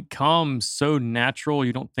it becomes so natural.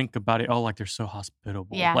 You don't think about it. Oh, like they're so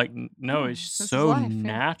hospitable. Yeah. Like no, it's This is so life, yeah.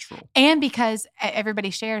 natural. And because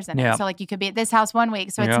everybody shares in Yeah. it. So like you could be at this house one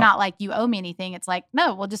week. So it's Yeah. not like you owe me anything. It's like,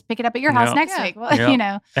 no, we'll just pick it up at your house Yeah. next Yeah. week. Well, Yeah. you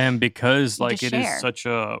know. And because You like just it is share. such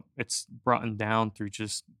it's brought down through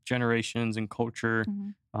just generations and culture.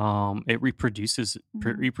 Mhm. It reproduces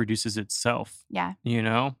Mhm. reproduces itself. Yeah. You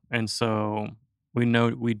know, and so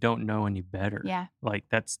we don't know any better. Yeah. Like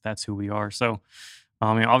that's who we are. So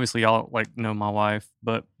I mean, obviously y'all like know my wife,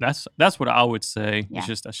 but that's what I would say. Yeah.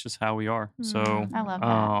 That's just how we are. So Mm, I love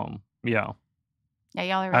that. yeah. Yeah.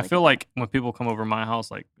 Y'all are really I feel like when people come over my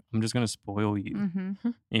house, like I'm just gonna spoil you. Mm-hmm.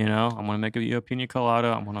 You know, I'm gonna make you a pina colada.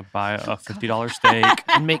 I'm gonna buy a $50 steak.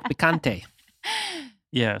 And make picante.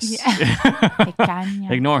 Yes.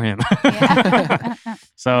 Picanha. Ignore him. Yeah.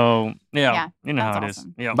 So Yeah, you know how it that's is.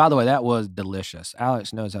 awesome. Yeah. By the way, that was delicious.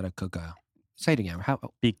 Alex knows how to cook a Say it again. How?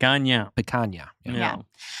 Picanha. Picanha.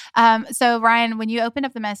 Yeah. So Ryan, when you opened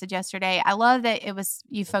up the message yesterday, I love that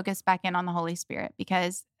you focused back in on the Holy Spirit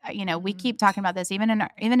because we keep talking about this even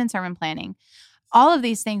in sermon planning. All of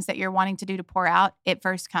these things that you're wanting to do to pour out, it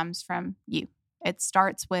first comes from you. It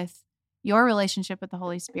starts with your relationship with the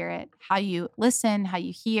Holy Spirit, how you listen, how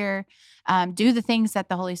you hear, do the things that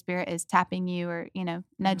the Holy Spirit is tapping you or,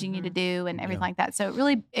 nudging you to do and everything like that. So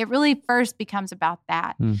it really first becomes about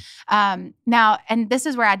that. Now, and this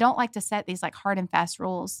is where I don't like to set these like hard and fast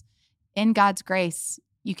rules. In God's grace,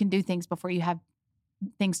 you can do things before you have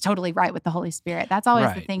things totally right with the Holy Spirit. That's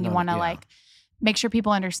always the thing you want to make sure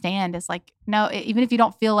people understand is like, no, even if you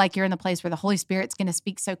don't feel like you're in the place where the Holy Spirit's going to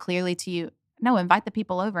speak so clearly to you, no, invite the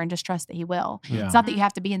people over and just trust that he will. Yeah. It's not that you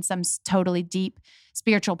have to be in some totally deep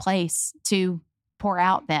spiritual place to pour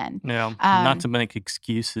out then. Yeah. Not to make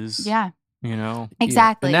excuses. Yeah. Yeah.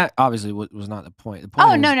 Exactly. And that obviously was not the point. The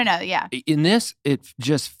point no. Yeah. In this, it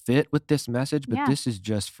just fit with this message, but Yeah. this is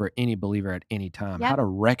just for any believer at any time. Yep. How to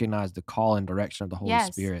recognize the call and direction of the Holy Yes.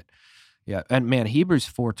 Spirit. Yeah. And man, Hebrews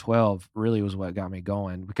 4:12 really was what got me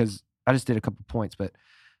going because I just did a couple points, but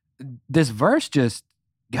this verse just,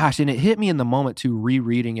 gosh, and it hit me in the moment too,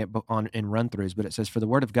 rereading it in run-throughs, but it says, for the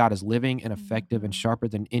word of God is living and effective and sharper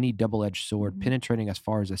than any double-edged sword, penetrating as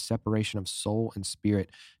far as the separation of soul and spirit,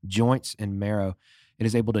 joints and marrow. It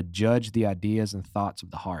is able to judge the ideas and thoughts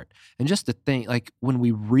of the heart. And just to think, like when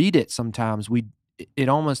we read it sometimes, it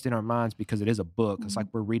almost in our minds, because it is a book, it's like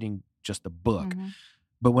we're reading just a book.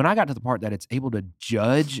 But when I got to the part that it's able to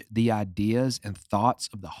judge the ideas and thoughts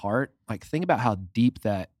of the heart, like think about how deep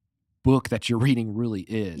that book that you're reading really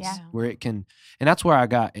is, where it can, and that's where I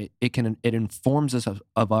got it. It informs us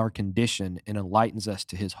of our condition and enlightens us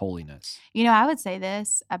to his holiness. I would say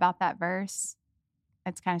this about that verse.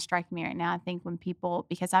 It's kind of striking me right now. I think when people,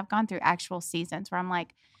 because I've gone through actual seasons where I'm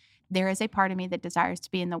like, there is a part of me that desires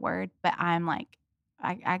to be in the word, but I'm like,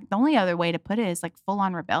 the only other way to put it is like full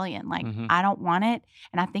on rebellion. Like I don't want it.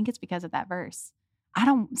 And I think it's because of that verse.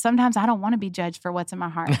 Sometimes I don't want to be judged for what's in my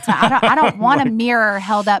heart. So I don't want a mirror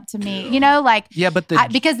held up to me, but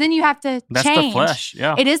because then you have to that's change. The flesh.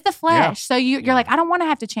 Yeah. It is the flesh. Yeah. So you're like, I don't want to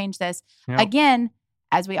have to change this. Yeah. Again,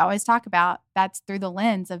 as we always talk about, that's through the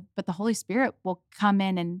lens of, but the Holy Spirit will come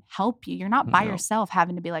in and help you. You're not by yourself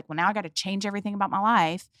having to be like, well, now I got to change everything about my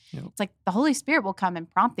life. It's like the Holy Spirit will come and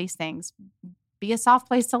prompt these things. Be a soft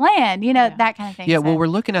place to land, that kind of thing. Yeah, So, well, we're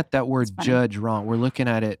looking at that word judge wrong. We're looking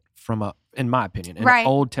at it from in my opinion, in an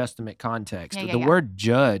Old Testament context. The word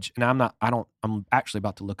judge, and I'm actually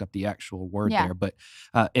about to look up the actual word there, but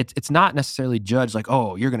it's not necessarily judge like,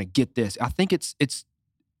 oh, you're going to get this. I think it's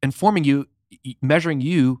informing you, measuring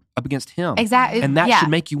you up against him. Exactly. And that should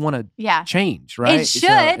make you want to change, right? It should.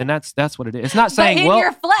 And that's what it is. It's not saying, but in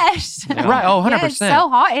your flesh. Right, 100%. It's so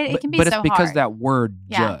hard. It can be so hard. But it's because that word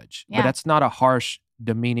judge. Yeah. But that's not a harsh,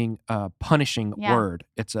 demeaning, punishing word.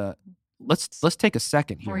 It's a, let's take a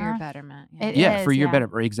second here. For your betterment. For your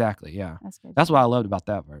betterment. Exactly, yeah. That's good. That's what I loved about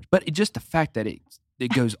that verse. But just the fact that it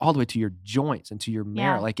goes all the way to your joints and to your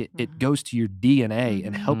marrow. Like it goes to your DNA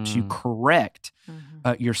and helps you correct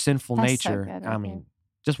your sinful nature. So good, I mean,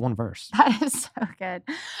 just one verse. That is so good.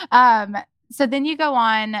 So then you go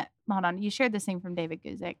on, hold on, you shared this thing from David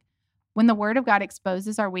Guzik. When the word of God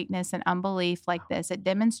exposes our weakness and unbelief like this, it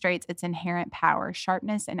demonstrates its inherent power,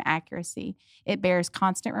 sharpness, and accuracy. It bears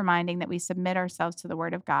constant reminding that we submit ourselves to the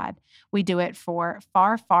word of God. We do it for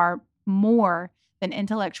far, far more than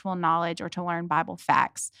intellectual knowledge or to learn Bible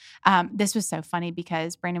facts. This was so funny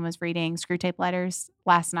because Brandon was reading Screwtape Letters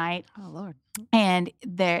last night. Oh, Lord. And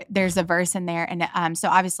there's a verse in there. And so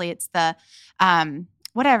obviously it's the,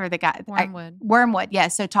 whatever the guy. Wormwood. Yeah.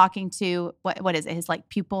 So talking to, what is it? His like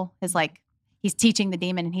pupil, he's teaching the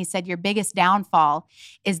demon. And he said, your biggest downfall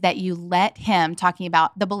is that you let him, talking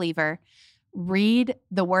about the believer, read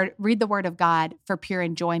the word of God for pure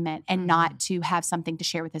enjoyment and not to have something to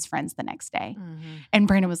share with his friends the next day. And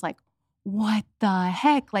Brandon was like, what the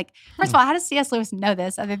heck? Like, first of all, how does C.S. Lewis know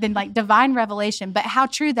this other than like divine revelation? But how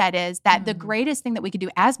true that is, that the greatest thing that we could do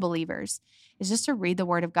as believers is just to read the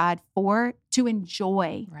word of God to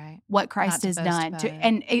enjoy what Christ has done,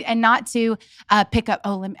 and not to pick up,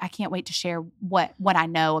 I can't wait to share what I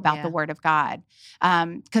know about the word of God.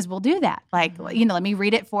 Because we'll do that. Like, let me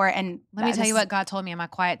read it and let me tell you what God told me in my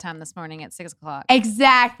quiet time this morning at 6:00.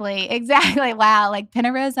 Exactly. Wow. Like pin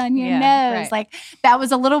a rose on your nose. Right. Like that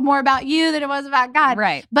was a little more about you than it was about God.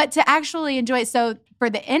 Right. But to actually enjoy it. So for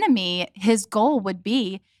the enemy, his goal would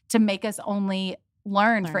be to make us only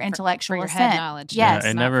learned for Learn for intellectual your head assent. knowledge. Yes.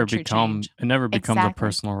 it not never for true becomes change. a Exactly.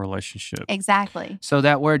 personal relationship. Exactly. So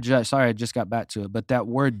that word judge, sorry, I just got back to it, but that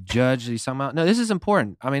word judge that he's talking about, no, this is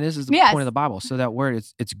important. I mean, this is the Yes. point of the Bible. So that word,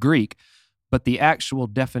 it's Greek, but the actual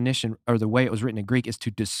definition or the way it was written in Greek is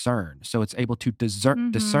to discern. So it's able to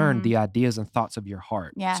discern Mhm. the ideas and thoughts of your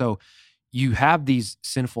heart. Yeah. So you have these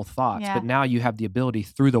sinful thoughts, Yeah. but now you have the ability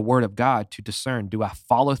through the word of God to discern, do I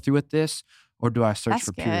follow through with this or do I search That's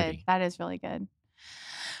for good. purity? That is really good.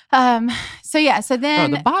 So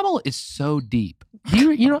then No, the Bible is so deep.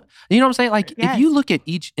 You know what I'm saying? Like if you Yes. look at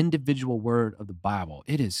each individual word of the Bible,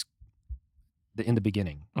 it is in the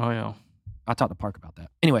beginning. Oh yeah. I talked to Park about that.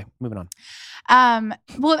 Anyway, moving on.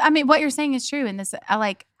 Well, I mean, what you're saying is true. And this,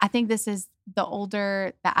 I think this is the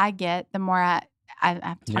older that I get, the more I've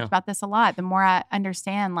talked Yeah. about this a lot, the more I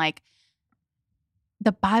understand, like,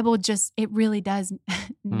 the Bible it really does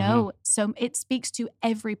know. So it speaks to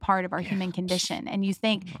every part of our human condition. And you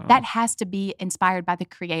think Wow. that has to be inspired by the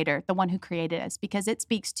Creator, the one who created us, because it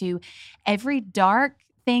speaks to every dark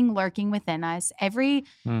thing lurking within us, every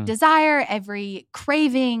Mm. desire, every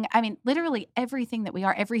craving. I mean, literally everything that we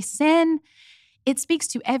are, every sin, it speaks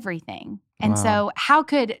to everything. And Wow. so how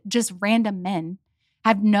could just random men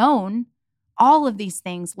have known all of these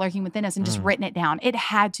things lurking within us and just Mm. written it down? It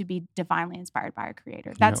had to be divinely inspired by our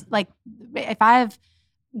Creator. That's like, if I've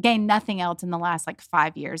gained nothing else in the last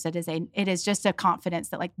 5 years, it is just a confidence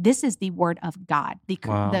that this is the word of God,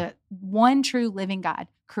 Wow. the one true living God,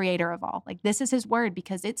 creator of all. This is his word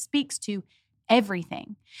because it speaks to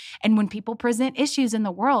everything. And when people present issues in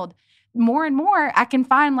the world, more and more I can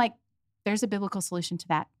find there's a biblical solution to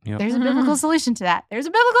that. Yep. There's a biblical solution to that. There's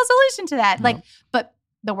a biblical solution to that. Yep. But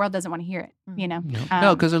the world doesn't want to hear it, you know? Yep.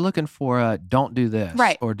 No, because they're looking for don't do this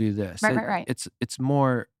Right. or do this. Right. It's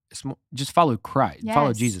more just follow Christ, follow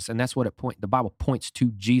Yes. Jesus, and that's what the Bible points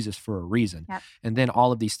to Jesus for a reason. Yep. And then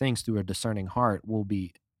all of these things through a discerning heart will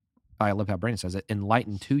be. I love how Brandon says it,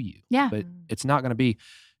 enlightened to you. Yeah. But it's not going to be,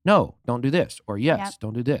 no, don't do this, or yes, Yep.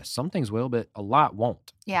 don't do this. Some things will, but a lot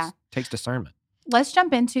won't. Yeah. It takes discernment. Let's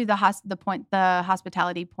jump into the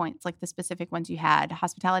hospitality points, the specific ones you had.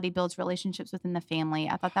 Hospitality builds relationships within the family.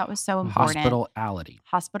 I thought that was so important.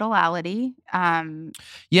 Hospitality.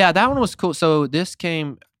 Yeah, that one was cool. So this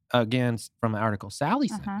came again from an article Sally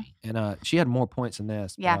sent me, and she had more points than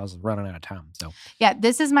this. But Yeah. I was running out of time. So Yeah,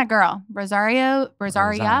 this is my girl, Rosaria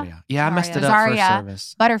Yeah, I messed it up Rosaria. first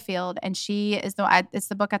service. Butterfield, and she is it's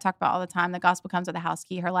the book I talk about all the time. The Gospel Comes with a House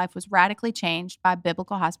Key. Her life was radically changed by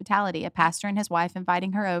biblical hospitality. A pastor and his wife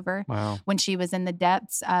inviting her over Wow. when she was in the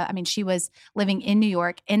depths. She was living in New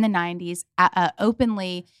York in the 90s,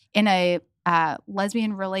 openly in a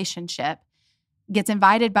lesbian relationship. Gets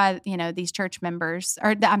invited by these church members,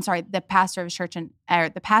 the pastor of a church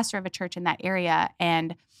the pastor of a church in that area,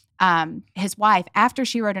 and his wife. After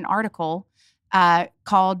she wrote an article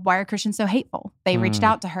called "Why Are Christians So Hateful?" They reached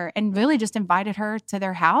out to her and really just invited her to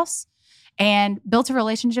their house and built a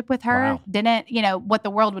relationship with her. Wow. Didn't what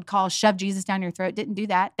the world would call shove Jesus down your throat? Didn't do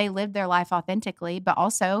that. They lived their life authentically, but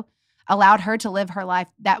also allowed her to live her life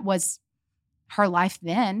that was her life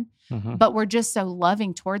then. Mhm. But we're just so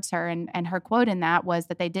loving towards her. And her quote in that was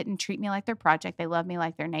that they didn't treat me like their project. They loved me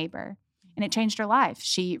like their neighbor. And it changed her life.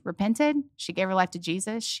 She repented. She gave her life to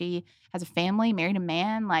Jesus. She has a family, married a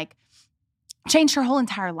man, changed her whole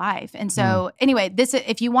entire life. And so anyway,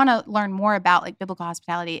 if you want to learn more about biblical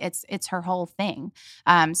hospitality, it's her whole thing.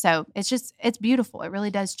 So it's beautiful. It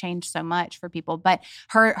really does change so much for people. But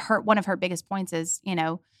her one of her biggest points is,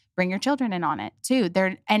 bring your children in on it too.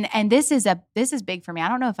 And this is big for me. I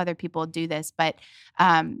don't know if other people do this, but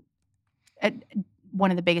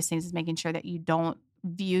one of the biggest things is making sure that you don't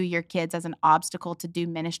view your kids as an obstacle to do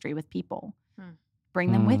ministry with people.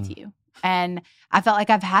 Bring them with you. And I felt like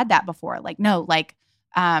I've had that before.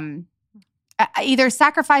 Either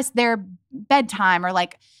sacrifice their bedtime or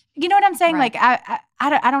you know what I'm saying? Right.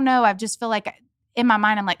 I don't know. I just feel like in my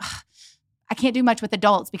mind, I'm like, ugh, I can't do much with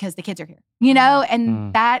adults because the kids are here,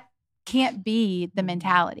 and that can't be the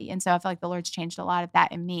mentality. And so I feel like the Lord's changed a lot of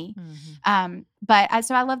that in me. So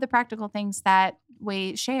I love the practical things that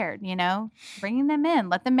we shared, bringing them in,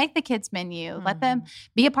 let them make the kids menu, let them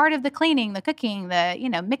be a part of the cleaning, the cooking,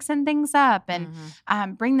 the, mixing things up,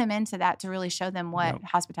 and bring them into that to really show them what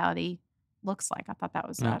hospitality looks like. I thought that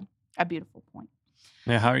was a beautiful point.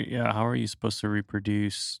 Yeah. How are you supposed to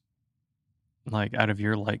reproduce out of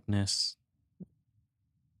your likeness?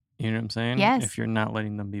 You know what I'm saying? Yes. If you're not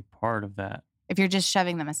letting them be part of that. if you're just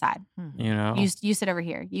shoving them aside. You know, You sit over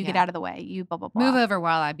here. You get Yeah. out of the way. You blah, blah, blah. Move over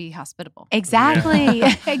while I be hospitable. Exactly.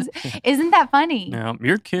 Isn't that funny? yeah,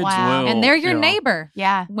 your kids Wow. will, And they're your you know, neighbor.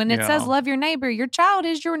 Yeah. When it says Yeah. love your neighbor, your child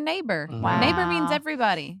is your neighbor. Wow. Neighbor means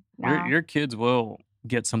everybody. Wow. Your kids will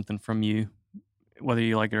get something from you, whether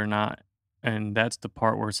you like it or not. And that's the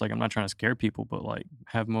part where it's like, I'm not trying to scare people, but like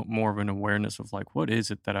have more of an awareness of like, what is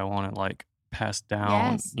it that I want to like pass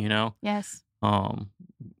down, Yes. you know? Yes.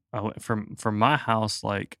 From my house,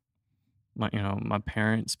 like my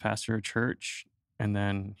parents pastor a church, and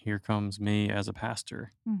then here comes me as a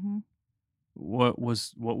pastor. Mm-hmm. What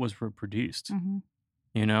was reproduced? Mm-hmm.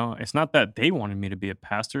 You know, it's not that they wanted me to be a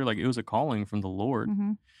pastor, like it was a calling from the Lord.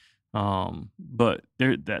 Mm-hmm. But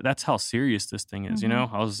that's how serious this thing is. You know,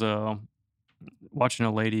 I was watching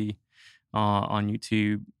a lady on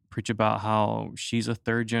YouTube preach about how she's a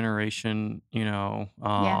third generation,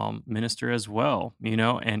 minister as well,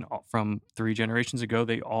 and from 3 generations ago,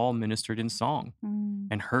 they all ministered in song,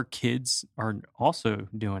 and her kids are also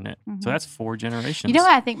doing it. So that's 4 generations. You know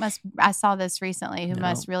what I think I saw this recently, who No.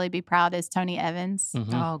 must really be proud is Tony Evans.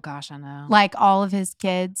 Mhm. Oh gosh, I know. Like all of his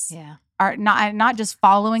kids Yeah. are not just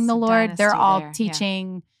following the It's a Lord, they're dynasty all there, yeah.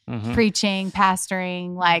 teaching, Mhm. preaching,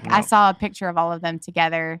 pastoring. Like I Yep. saw a picture of all of them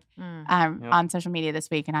together Yep. on social media this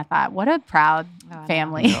week, and I thought, what a proud Oh, I know.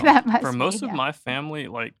 family Yeah. that must For be. most of Yeah. my family,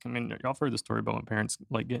 like, I mean, y'all have heard the story about my parents,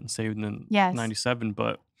 like, getting saved in Yes. 97,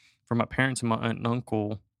 but for my parents and my aunt and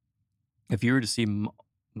uncle, if you were to see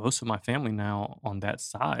most of my family now on that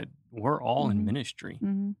side, we're all in Mhm. ministry.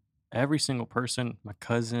 Mhm. Every single person, my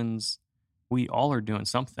cousins, we all are doing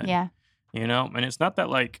something. Yeah. And it's not that,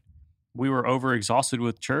 like, we were overexhausted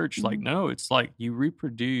with church. Like, Mhm. no, it's like you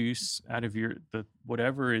reproduce out of the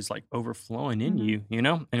whatever is like overflowing in Mhm.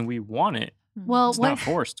 you, and we want it. Well, It's what not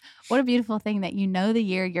forced. what a beautiful thing that the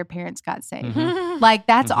year your parents got saved. Mhm. Like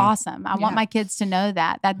that's Mhm. awesome. I want Yeah. my kids to know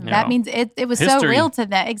that. Yeah. That means it was so History. real to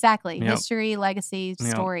them. Exactly. Yep. History, legacy, Yep.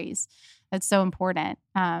 stories. That's so important.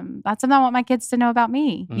 That's something I want my kids to know about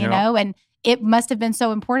me, you Yep. know, and it must have been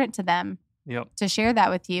so important to them Yep. to share that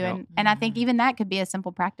with you. Yep. And I think Mhm. even that could be a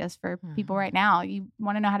simple practice for people Mhm. right now. You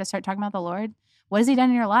want to know how to start talking about the Lord. What has he done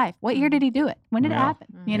in your life? What year did he do it? When did it Yeah. happen?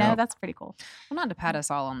 You know, Yep. that's pretty cool. Well, not to pat us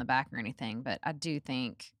all on the back or anything, but I do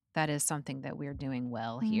think that is something that we're doing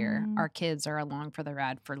well here. Mhm. Our kids are along for the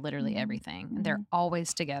ride for literally Mhm. everything. And they're Mhm.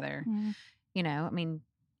 always together. Mhm. I mean,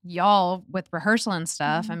 y'all with rehearsal and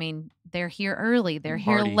stuff, I Mhm. mean, they're here early, they're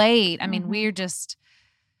here Party. late. I mean, Mhm.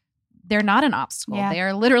 they're not an obstacle. Yeah. They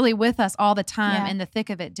are literally with us all the time Yeah. in the thick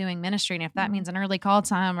of it doing ministry. And if that Mhm. means an early call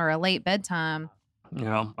time or a late bedtime,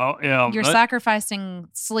 Yeah. Oh, yeah. you're sacrificing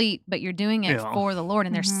sleep, but you're doing it Yeah. for the Lord,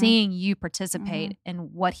 and they're Mhm. seeing you participate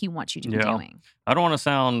in what He wants you to be Yeah. doing. I don't want to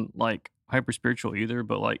sound like hyper spiritual either,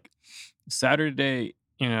 but like Saturday,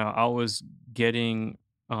 I was getting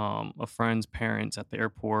a friend's parents at the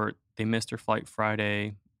airport. They missed their flight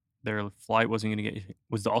Friday. Their flight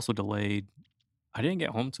was also delayed. I didn't get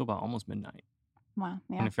home till about almost midnight. Wow.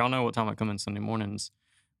 And Yeah. if y'all know what time I come in Sunday mornings,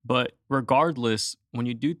 but regardless, when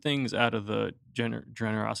you do things out of the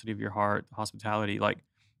generosity of your heart, hospitality, like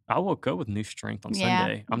I woke up with new strength on Yeah,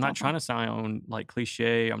 Sunday. I'm not definitely. trying to sound like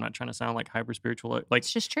cliche. I'm not trying to sound like hyper spiritual. Like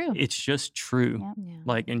It's just true. it's just true. Yeah. Yeah.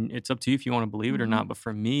 Like, and it's up to you if you want to believe it or Mhm. not. But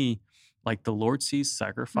for me, like the Lord sees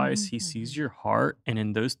sacrifice. He sees your heart. And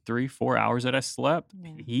in those 3-4 hours that I slept,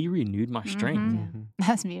 Yeah. he renewed my strength, Mhm. Mhm.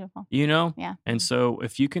 That's beautiful. Yeah. Yeah. And so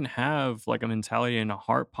if you can have like a mentality and a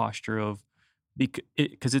heart posture of,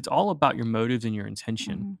 because it's all about your motives and your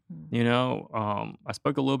intention. Mhm. I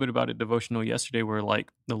spoke a little bit about it devotional yesterday, where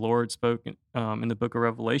like the Lord spoke in the book of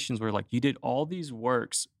Revelations, where like you did all these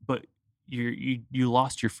works, but you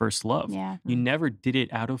lost your first love. Yeah. You never did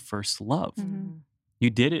it out of first love. Mhm. You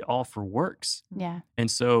did it all for works. Yeah. And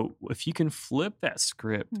so if you can flip that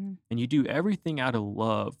script Mhm. and you do everything out of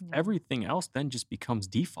love, Yeah. everything else then just becomes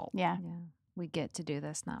default. Yeah. Yeah. We get to do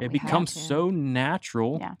this now. It We have becomes to. so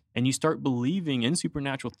natural, Yeah. and you start believing in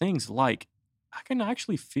supernatural things like, I can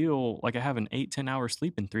actually feel like I have an 8-10 hour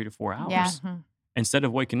sleep in 3 to 4 hours. Yeah. Mhm. Instead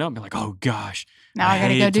of waking up and be like, oh gosh, Now I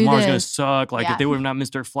gotta hate go it. do Tomorrow's gonna this. suck. Like Yeah. if they would have not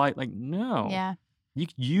missed their flight, like no, Yeah.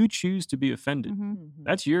 you choose to be offended. Mhm. Mhm.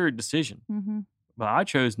 That's your decision. Mhm. But I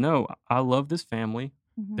chose no. I love this family.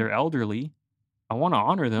 Mhm. They're elderly. I want to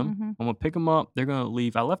honor them. Mhm. I'm gonna pick them up. They're gonna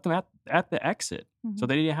leave. I left them at the exit, so Mhm.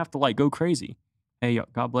 they didn't have to like go crazy. Hey,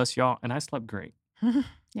 God bless y'all, and I slept great.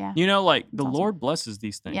 Yeah. Like the That's awesome. Lord blesses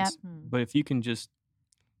these things. Yep. Mhm. But if you can just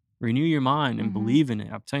renew your mind and Mhm. believe in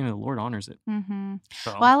it, I'm telling you, the Lord honors it. Mm-hmm.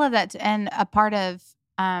 So, Well, I love that. And a part of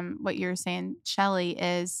what you were saying, Shelly,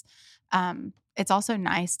 is it's also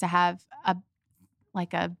nice to have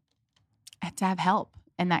to have help.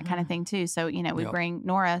 and that kind of thing too. So, we Yep. bring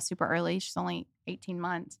Nora super early. She's only 18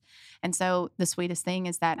 months. And so the sweetest thing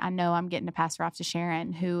is that I know I'm getting to pass her off to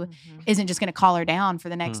Sharon, who isn't just going to call her down for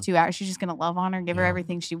the next 2 hours. She's just going to love on her, give her Yeah.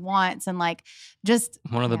 everything she wants. And like, just,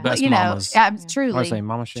 One of the best you know, mamas. yeah, I would truly, say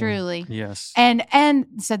Mama Sharon. truly. Yes. And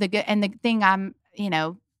so the thing I'm,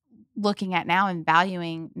 looking at now and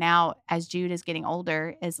valuing now as Jude is getting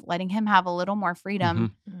older is letting him have a little more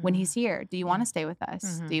freedom when he's here. Do you want to stay with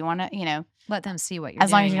us? Do you want to, let them see what you're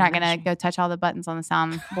as long doing as you're not in going to ministry. go touch all the buttons on the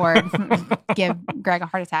soundboard, give Greg a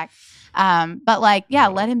heart attack. But like, yeah,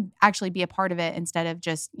 let him actually be a part of it instead of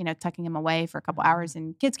just, tucking him away for a couple hours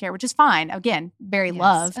in kids care, which is fine. Again, very Yes,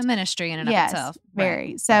 loved. a ministry in and Yes, of itself. very.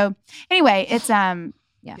 Right. So anyway, it's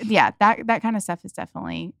Yeah. that kind of stuff is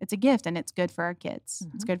definitely, it's a gift and it's good for our kids.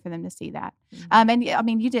 It's Mhm. good for them to see that. Mhm. And I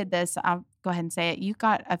mean, you did this. I'll go ahead and say it. You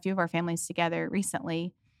got a few of our families together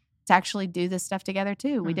recently to actually do this stuff together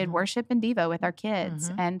too. We did Mhm. worship and Devo with our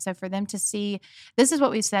kids. Mhm. And so for them to see, this is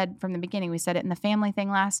what we said from the beginning. We said it in the family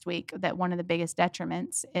thing last week, that one of the biggest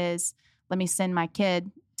detriments is, let me send my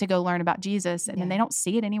kid to go learn about Jesus. And then Yeah. they don't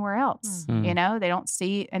see it anywhere else. Mhm. They don't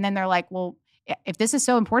see, and then they're like, well, if this is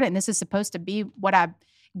so important and this is supposed to be what I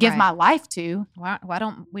give Right. my life to, Why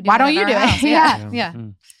don't we do Why it don't at you our do it? house? Yeah. Yeah.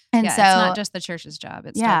 Mm. and Yeah, so it's not just the church's job.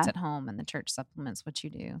 It Yeah. starts at home, and the church supplements what you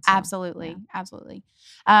do. So, absolutely, yeah. absolutely.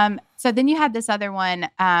 So then you had this other one.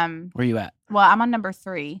 Where you at? Well, I'm on number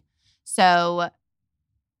 3. So,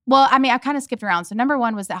 well, I mean, I kind of skipped around. So number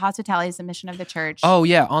 1 was that hospitality is the mission of the church. Oh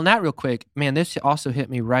yeah, on that real quick, man. This also hit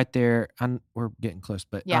me right there. We're getting close,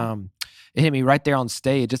 but Yeah. it hit me right there on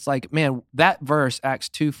stage. It's like, man, that verse, Acts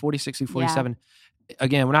 2:46 through 47.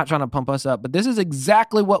 Again, we're not trying to pump us up, but this is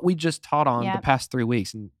exactly what we just taught on the Yep. past 3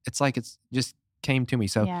 weeks, and it's like it's just came to me.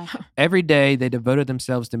 So Yeah. every day they devoted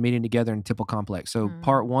themselves to meeting together in Temple Complex. So Mm.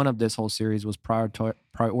 part 1 of this whole series was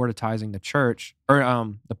prioritizing the church, or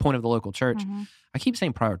the point of the local church. Mhm. I keep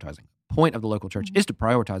saying prioritizing. Point of the local church is to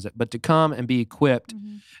prioritize it, but to come and be equipped.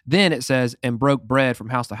 Mhm. Then it says, and broke bread from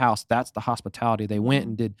house to house. That's the hospitality. They went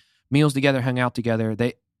and did meals together, hung out together.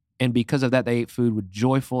 And because of that, they ate food with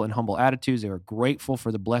joyful and humble attitudes. They were grateful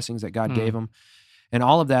for the blessings that God gave them. And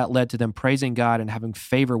all of that led to them praising God and having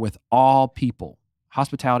favor with all people.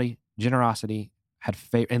 Hospitality, generosity,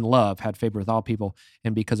 and love had favor with all people.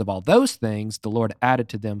 And because of all those things, the Lord added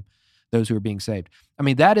to them those who were being saved. I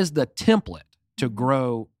mean, that is the template to Mhm.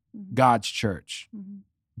 grow Mhm. God's church. Mhm.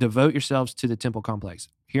 Devote yourselves to the temple complex.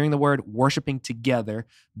 Hearing the word, worshiping together,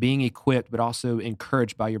 being equipped, but also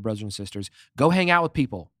encouraged by your brothers and sisters. Go hang out with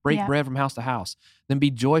people. Break Yeah. bread from house to house. Then be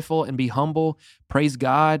joyful and be humble. Praise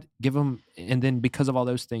God. Give them, and then because of all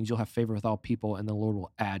those things, you'll have favor with all people, and the Lord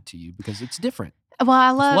will add to you because it's different. Well,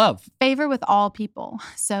 I It's love love. favor with all people.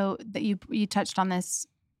 So that you touched on this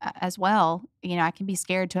as well. I can be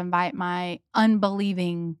scared to invite my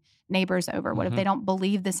unbelieving neighbors over. What if they don't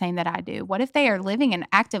believe the same that I do? What if they are living an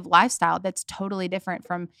active lifestyle that's totally different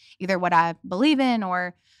from either what I believe in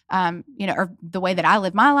or or the way that I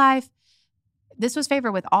live my life? This was favor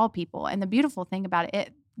with all people. And the beautiful thing about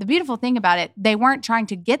it, they weren't trying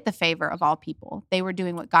to get the favor of all people. They were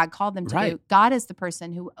doing what God called them to Right. do. God is the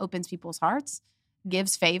person who opens people's hearts,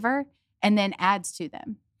 gives favor, and then adds to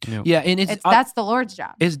them. Yeah, and That's the Lord's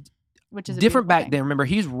job, it's which is a different beautiful back thing. then. Remember,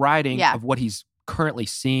 he's writing Yeah. of what he's currently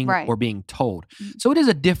seeing Right. or being told. Mhm. So it is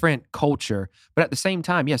a different culture, but at the same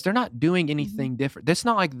time, yes, they're not doing Mm-hmm. anything different. It's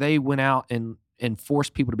not like they went out and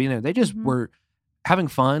forced people to be there. They just Mhm. were having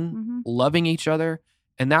fun, Mhm. loving each other,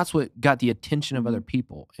 and that's what got the attention of Mhm. other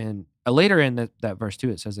people. And later in that verse too,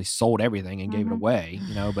 it says they sold everything and gave it Mhm. away,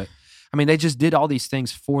 but I mean, they just did all these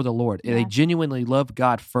things for the Lord. They Yeah. genuinely loved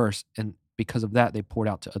God first, and because of that, they poured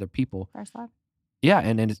out to other people. First love. Yeah,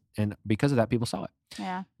 and because of that, people saw it.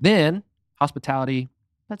 Yeah. Then hospitality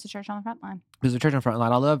Puts the church on the front line. is the church on the front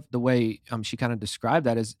line. I love the way she kind of described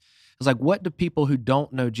that. It's like, what do people who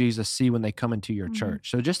don't know Jesus see when they come into your Mhm. church?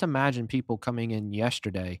 So just imagine people coming in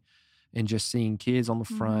yesterday and just seeing kids on the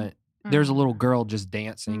Mhm. front. There's a little girl just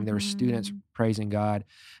dancing. There were students Mhm. praising God,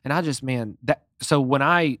 and I just so when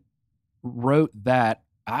I wrote that,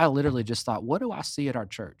 I literally just thought, what do I see at our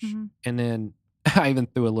church? Mhm. And then I even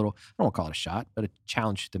threw a little, I don't want to call it a shot, but a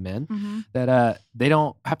challenge to men Mhm. that they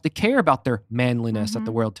don't have to care about their manliness that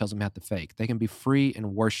the Mhm. world tells them they have to fake. They can be free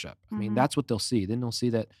and worship. I mean, Mhm. that's what they'll see. Then they'll see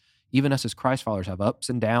that even us as Christ followers have ups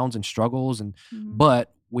and downs and struggles, Mhm.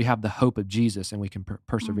 but we have the hope of Jesus and we can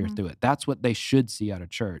persevere Mhm. through it. That's what they should see out of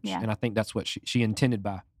church. Yeah. And I think that's what she intended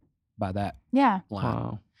by that Yeah. line.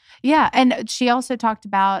 Wow. Yeah. And she also talked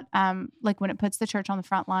about, like when it puts the church on the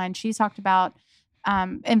front line, she talked about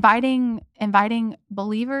inviting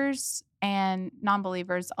believers and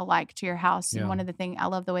non-believers alike to your house. Yeah. And one of the things, I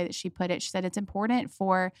love the way that she put it. She said it's important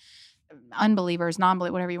for unbelievers,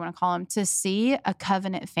 non-believers, whatever you want to call them, to see a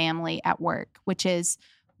covenant family at work, which is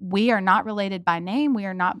we are not related by name. We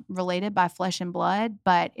are not related by flesh and blood,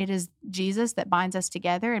 but it is Jesus that binds us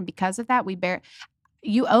together. And because of that,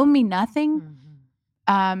 you owe me nothing.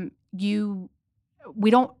 We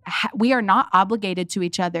are not obligated to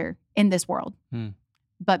each other in this world.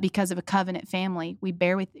 But because of a covenant family, we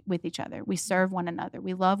bear with each other. We serve one another.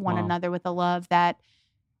 We love one another with a love that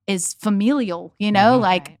is familial,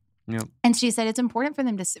 Right. Yep. And she said it's important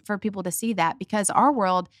for people to see that, because our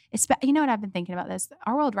world, you know what, I've been thinking about this.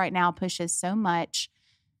 Our world right now pushes so much.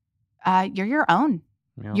 You're your own.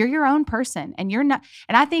 Yep. You're your own person, and you're not.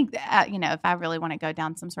 And I think if I really want to go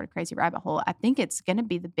down some sort of crazy rabbit hole, I think it's going to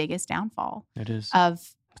be the biggest downfall It is.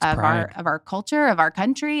 of pride. our culture, of our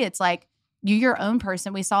country. It's like you're your own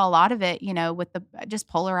person. We saw a lot of it, with the just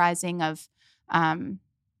polarizing of.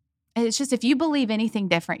 It's just, if you believe anything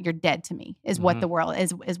different, you're dead to me, is what the world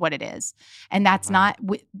is what it is. And that's not,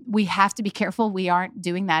 we have to be careful. We aren't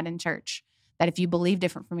doing that in church, that if you believe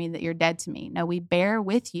different from me, that you're dead to me. No, we bear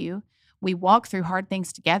with you. We walk through hard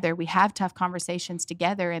things together. We have tough conversations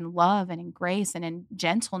together in love and in grace and in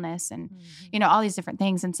gentleness and, all these different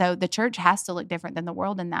things. And so the church has to look different than the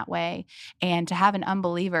world in that way. And to have an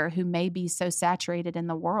unbeliever who may be so saturated in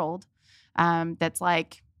the world, that's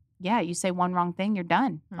like, yeah, you say one wrong thing, you're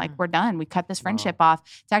done. Like, we're done. We cut this friendship off.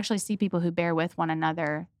 To actually see people who bear with one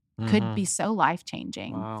another could be so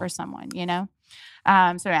life-changing for someone, So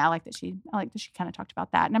I like that she kind of talked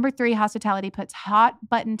about that. Number 3, hospitality puts hot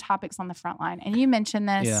button topics on the front line. And you mentioned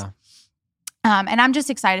this. Yeah. And I'm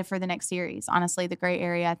just excited for the next series. Honestly, the gray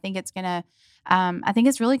area. I think it's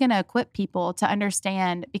really gonna equip people to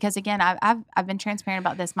understand, because again, I've been transparent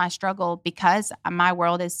about this. My struggle, because my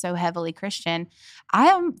world is so heavily Christian,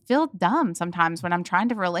 I feel dumb sometimes when I'm trying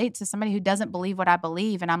to relate to somebody who doesn't believe what I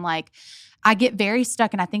believe, and I'm like, I get very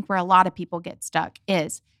stuck. And I think where a lot of people get stuck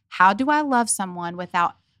is, how do I love someone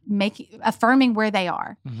without affirming where they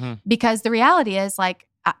are? Because the reality is, like,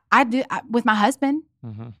 I do with my husband.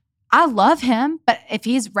 I love him, but if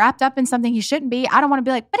he's wrapped up in something he shouldn't be, I don't want to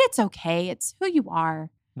be like, but it's okay. It's who you are.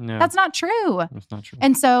 No, that's not true. That's not true.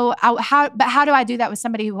 And so how do I do that with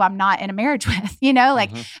somebody who I'm not in a marriage with?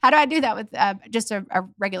 How do I do that with just a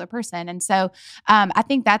regular person? And so I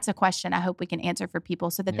think that's a question I hope we can answer for people,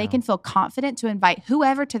 so that they can feel confident to invite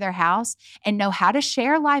whoever to their house and know how to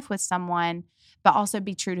share life with someone, but also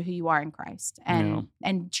be true to who you are in Christ and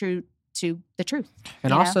true to the truth.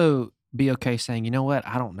 And also be okay saying, you know what,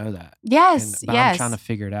 I don't know that. Yes, but I'm trying to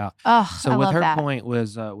figure it out. Oh, so I with love her that. point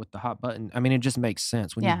was with the hot button, I mean, it just makes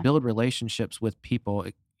sense. When you build relationships with people,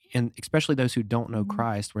 and especially those who don't know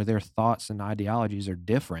Christ, where their thoughts and ideologies are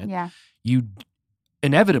different, you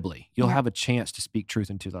inevitably you'll have a chance to speak truth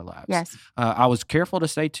into their lives. Yes. I was careful to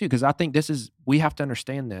say too, because I think we have to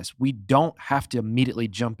understand this. We don't have to immediately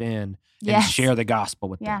jump in and share the gospel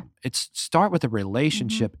with them. It's start with a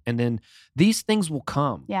relationship, and then these things will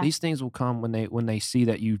come. Yeah. These things will come when they see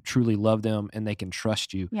that you truly love them and they can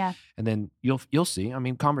trust you. Yeah. And then you'll see. I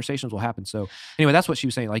mean, conversations will happen. So anyway, that's what she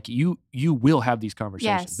was saying. Like you will have these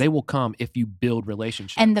conversations. Yes. They will come if you build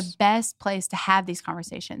relationships. And the best place to have these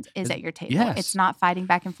conversations is at your table. Yes. It's not fighting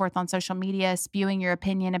back and forth on social media, spewing your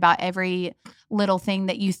opinion about every little thing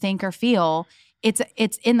that you think or feel.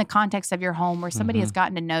 It's in the context of your home, where somebody has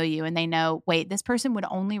gotten to know you and they know, wait, this person would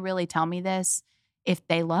only really tell me this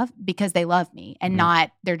because they love me, and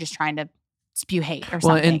not they're just trying to spew hate or something.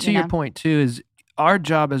 Well, and to your point too, is our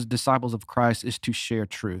job as disciples of Christ is to share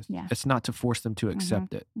truth. Yeah. It's not to force them to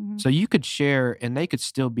accept it. So you could share and they could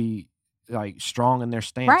still be like strong in their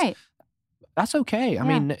stance. Right. That's okay. I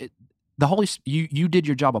mean, the you did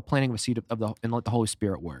your job of planting a seed and let the Holy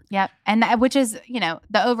Spirit work. Yep. And which is,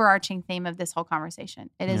 the overarching theme of this whole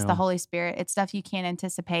conversation. It is the Holy Spirit. It's stuff you can't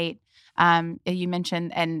anticipate. You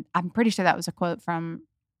mentioned, and I'm pretty sure that was a quote from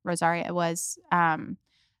Rosaria. It was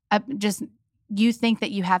just, you think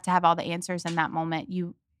that you have to have all the answers in that moment.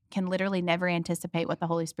 You can literally never anticipate what the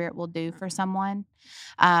Holy Spirit will do for someone.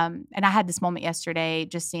 And I had this moment yesterday,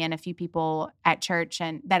 just seeing a few people at church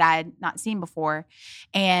and that I had not seen before.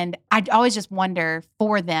 And I always just wonder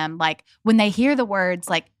for them, like when they hear the words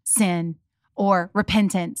like sin or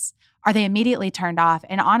repentance, are they immediately turned off?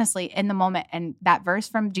 And honestly, in the moment, and that verse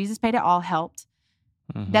from Jesus Paid It All helped.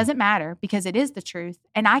 Doesn't matter, because it is the truth.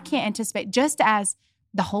 And I can't anticipate, just as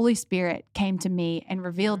the Holy Spirit came to me and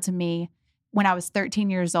revealed to me when I was 13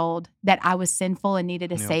 years old that I was sinful and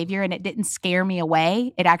needed a savior, and it didn't scare me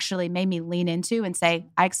away. It actually made me lean into and say,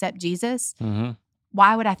 I accept Jesus.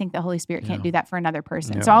 why would I think the Holy Spirit can't Yeah. do that for another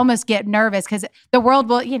person? Yeah. So I almost get nervous because the world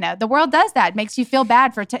will, the world does that. It makes you feel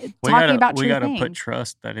bad for talking about true we gotta things. put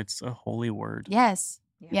trust that it's a holy word. Yes.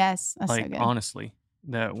 Yeah. Yes. That's Like so good. honestly,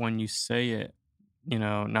 that when you say it,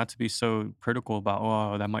 not to be so critical about,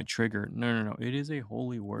 oh, that might trigger. No. It is a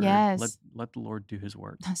holy word. Yes. Let the Lord do His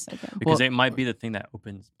work. That's so good. Because Well- it might be the thing that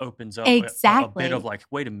opens up Exactly. a bit of like,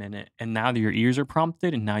 wait a minute, and now your ears are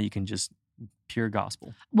prompted, and now you can just pure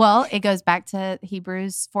gospel. Well, it goes back to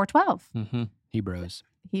Hebrews 4:12. Mm-hmm. Hebrews.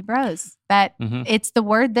 Hebrews, that Mm-hmm. it's the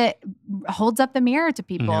word that holds up the mirror to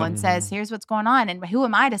people Yeah. and says, here's what's going on. And who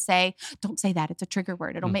am I to say, don't say that. It's a trigger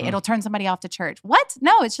word. It'll turn somebody off to church. What?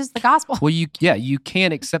 No, it's just the gospel. Well, you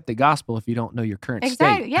can't accept the gospel if you don't know your current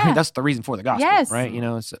Exactly, state. yeah. That's the reason for the gospel, Yes. right?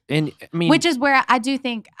 And I mean, Which is where I do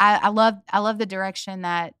think I love the direction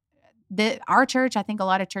that our church, I think a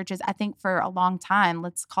lot of churches, I think for a long time,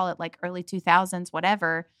 let's call it like early 2000s,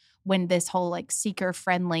 whatever, when this whole like seeker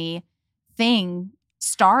friendly thing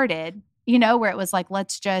started, where it was like,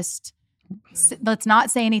 let's not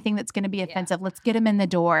say anything that's going to be offensive. Let's get them in the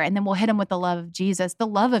door and then we'll hit them with the love of Jesus. The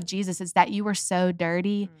love of Jesus is that you were so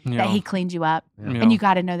dirty that He cleaned you up, Yeah. and you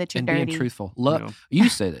got to know that you're and dirty. being truthful. Love. You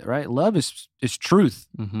say that, right? Love is truth.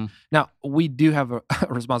 Mm-hmm. Now, we do have a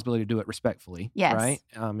responsibility to do it respectfully, Yes. right?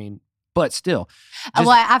 I mean, but still. Well,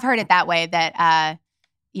 I've heard it that way that,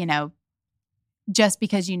 just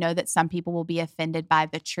because you know that some people will be offended by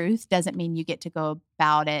the truth doesn't mean you get to go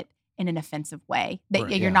about it in an offensive way. That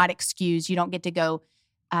Right, you're yeah. not excused. You don't get to go.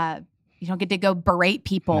 You don't get to go berate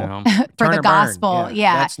people No. for Turn the or burn. gospel.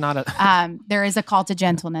 Yeah. That's not a. There is a call to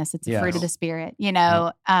gentleness. It's a fruit of Yes. the spirit.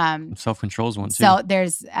 Self-control is one too. So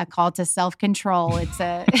there's a call to self-control.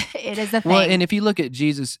 It is a thing. Well, and if you look at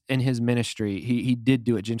Jesus in His ministry, he did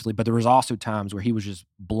do it gently, but there was also times where He was just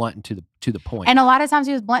blunt and to the point. And a lot of times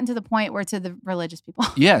He was blunt to the point where to the religious people.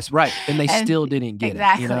 Yes, right, and they And- still didn't get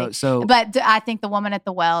exactly. it. So, But I think the woman at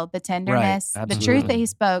the well, the tenderness, the truth absolutely. that He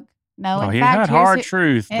spoke. No, Oh, in he fact, had here's hard who-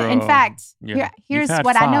 truth, bro. In fact, Yeah. here's You've had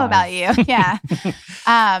what I know 5. about you.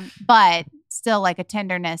 Yeah. But still like a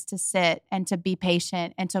tenderness to sit and to be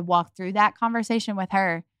patient and to walk through that conversation with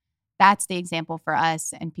her. That's the example for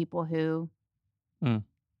us and people who, Mm.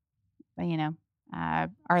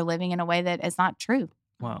 are living in a way that is not true.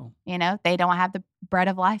 Wow. They don't have the bread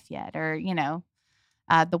of life yet or,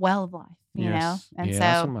 the well of life, you know? Yes. And yeah,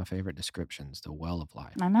 that's one so of my favorite descriptions, the well of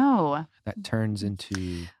life. I know. That turns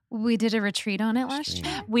into We did a retreat on it last Stream.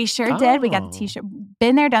 year. We sure did. We got the Oh. t-shirt.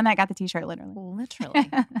 Been there, done that, got the t-shirt literally. Literally.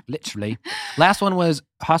 literally. Last one was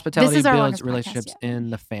hospitality This is our builds longest podcast relationships yet. in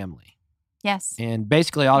the family. Yes. And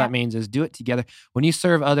basically all Yeah. that means is do it together. When you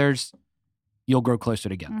serve others, you'll grow closer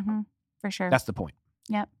together. Mm-hmm. For sure. That's the point.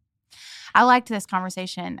 I liked this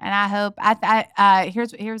conversation, and I hope.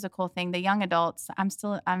 Here's a cool thing. The young adults.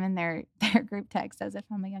 I'm in their group text as if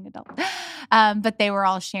I'm a young adult, but they were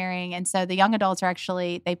all sharing, and so the young adults are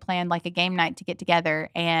actually they planned like a game night to get together,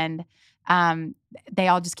 and they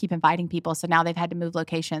all just keep inviting people. So now they've had to move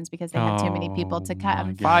locations because they have too many people to Oh, come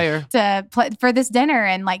my gosh. Fire. to play for this dinner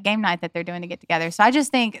and like game night that they're doing to get together. So I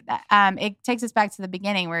just think that, it takes us back to the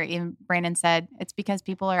beginning where even Brandon said it's because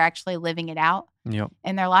people are actually living it out Yep.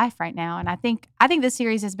 in their life right now. And I think this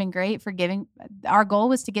series has been great for giving. Our goal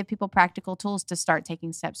was to give people practical tools to start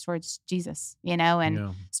taking steps towards Jesus, and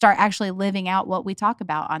Yeah. start actually living out what we talk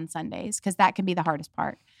about on Sundays, because that can be the hardest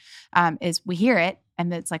part. Is we hear it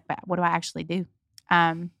and it's like, but what do I actually do?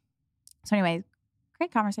 So anyway,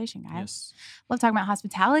 great conversation, guys. Yes. Love talking about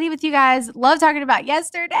hospitality with you guys. Love talking about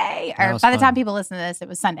yesterday. That Or was by the time fun. people listen to this, it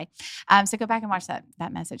was Sunday. So go back and watch that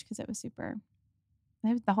message because it was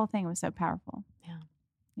the whole thing was so powerful.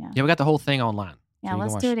 Yeah, we got the whole thing online. Yeah, So you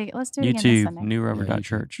let's can do watch- it. Let's do it again this YouTube, Sunday.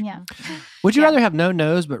 newriver.church. Yeah. Would you Yeah. rather have no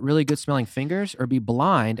nose but really good smelling fingers or be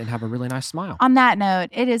blind and have a really nice smile? On that note,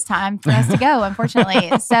 it is time for us to go,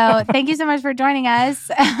 unfortunately. So thank you so much for joining us.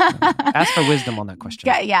 Ask for wisdom on that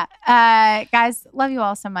question. Yeah. Guys, love you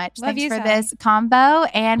all so much. Love Thanks you, for Sally. this combo.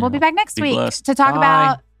 And we'll be Yeah. back next Be week blessed. to talk Bye.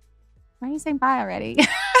 about. Why are you saying bye already?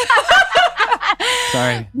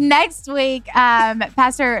 Sorry. Next week,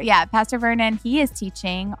 Pastor Vernon, he is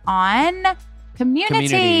teaching on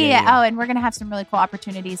community. Yeah. Oh, and we're going to have some really cool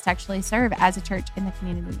opportunities to actually serve as a church in the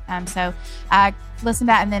community. So listen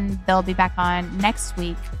to that, and then they'll be back on next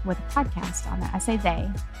week with a podcast on that. I say they.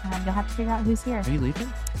 You'll have to figure out who's here. Are you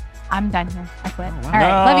leaving? I'm done here. I quit. Oh, wow. All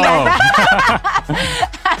right. Love you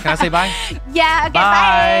guys. Can I say bye? Yeah. Okay.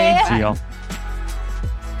 Bye. Bye. See y'all.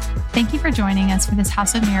 Thank you for joining us for this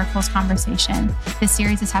House of Miracles conversation. This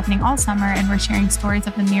series is happening all summer, and we're sharing stories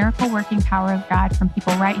of the miracle working power of God from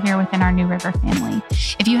people right here within our New River family.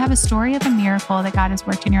 If you have a story of a miracle that God has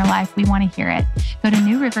worked in your life, we want to hear it. Go to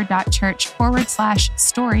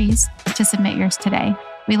newriver.church/stories to submit yours today.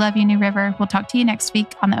 We love you, New River. We'll talk to you next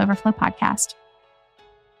week on the Overflow Podcast.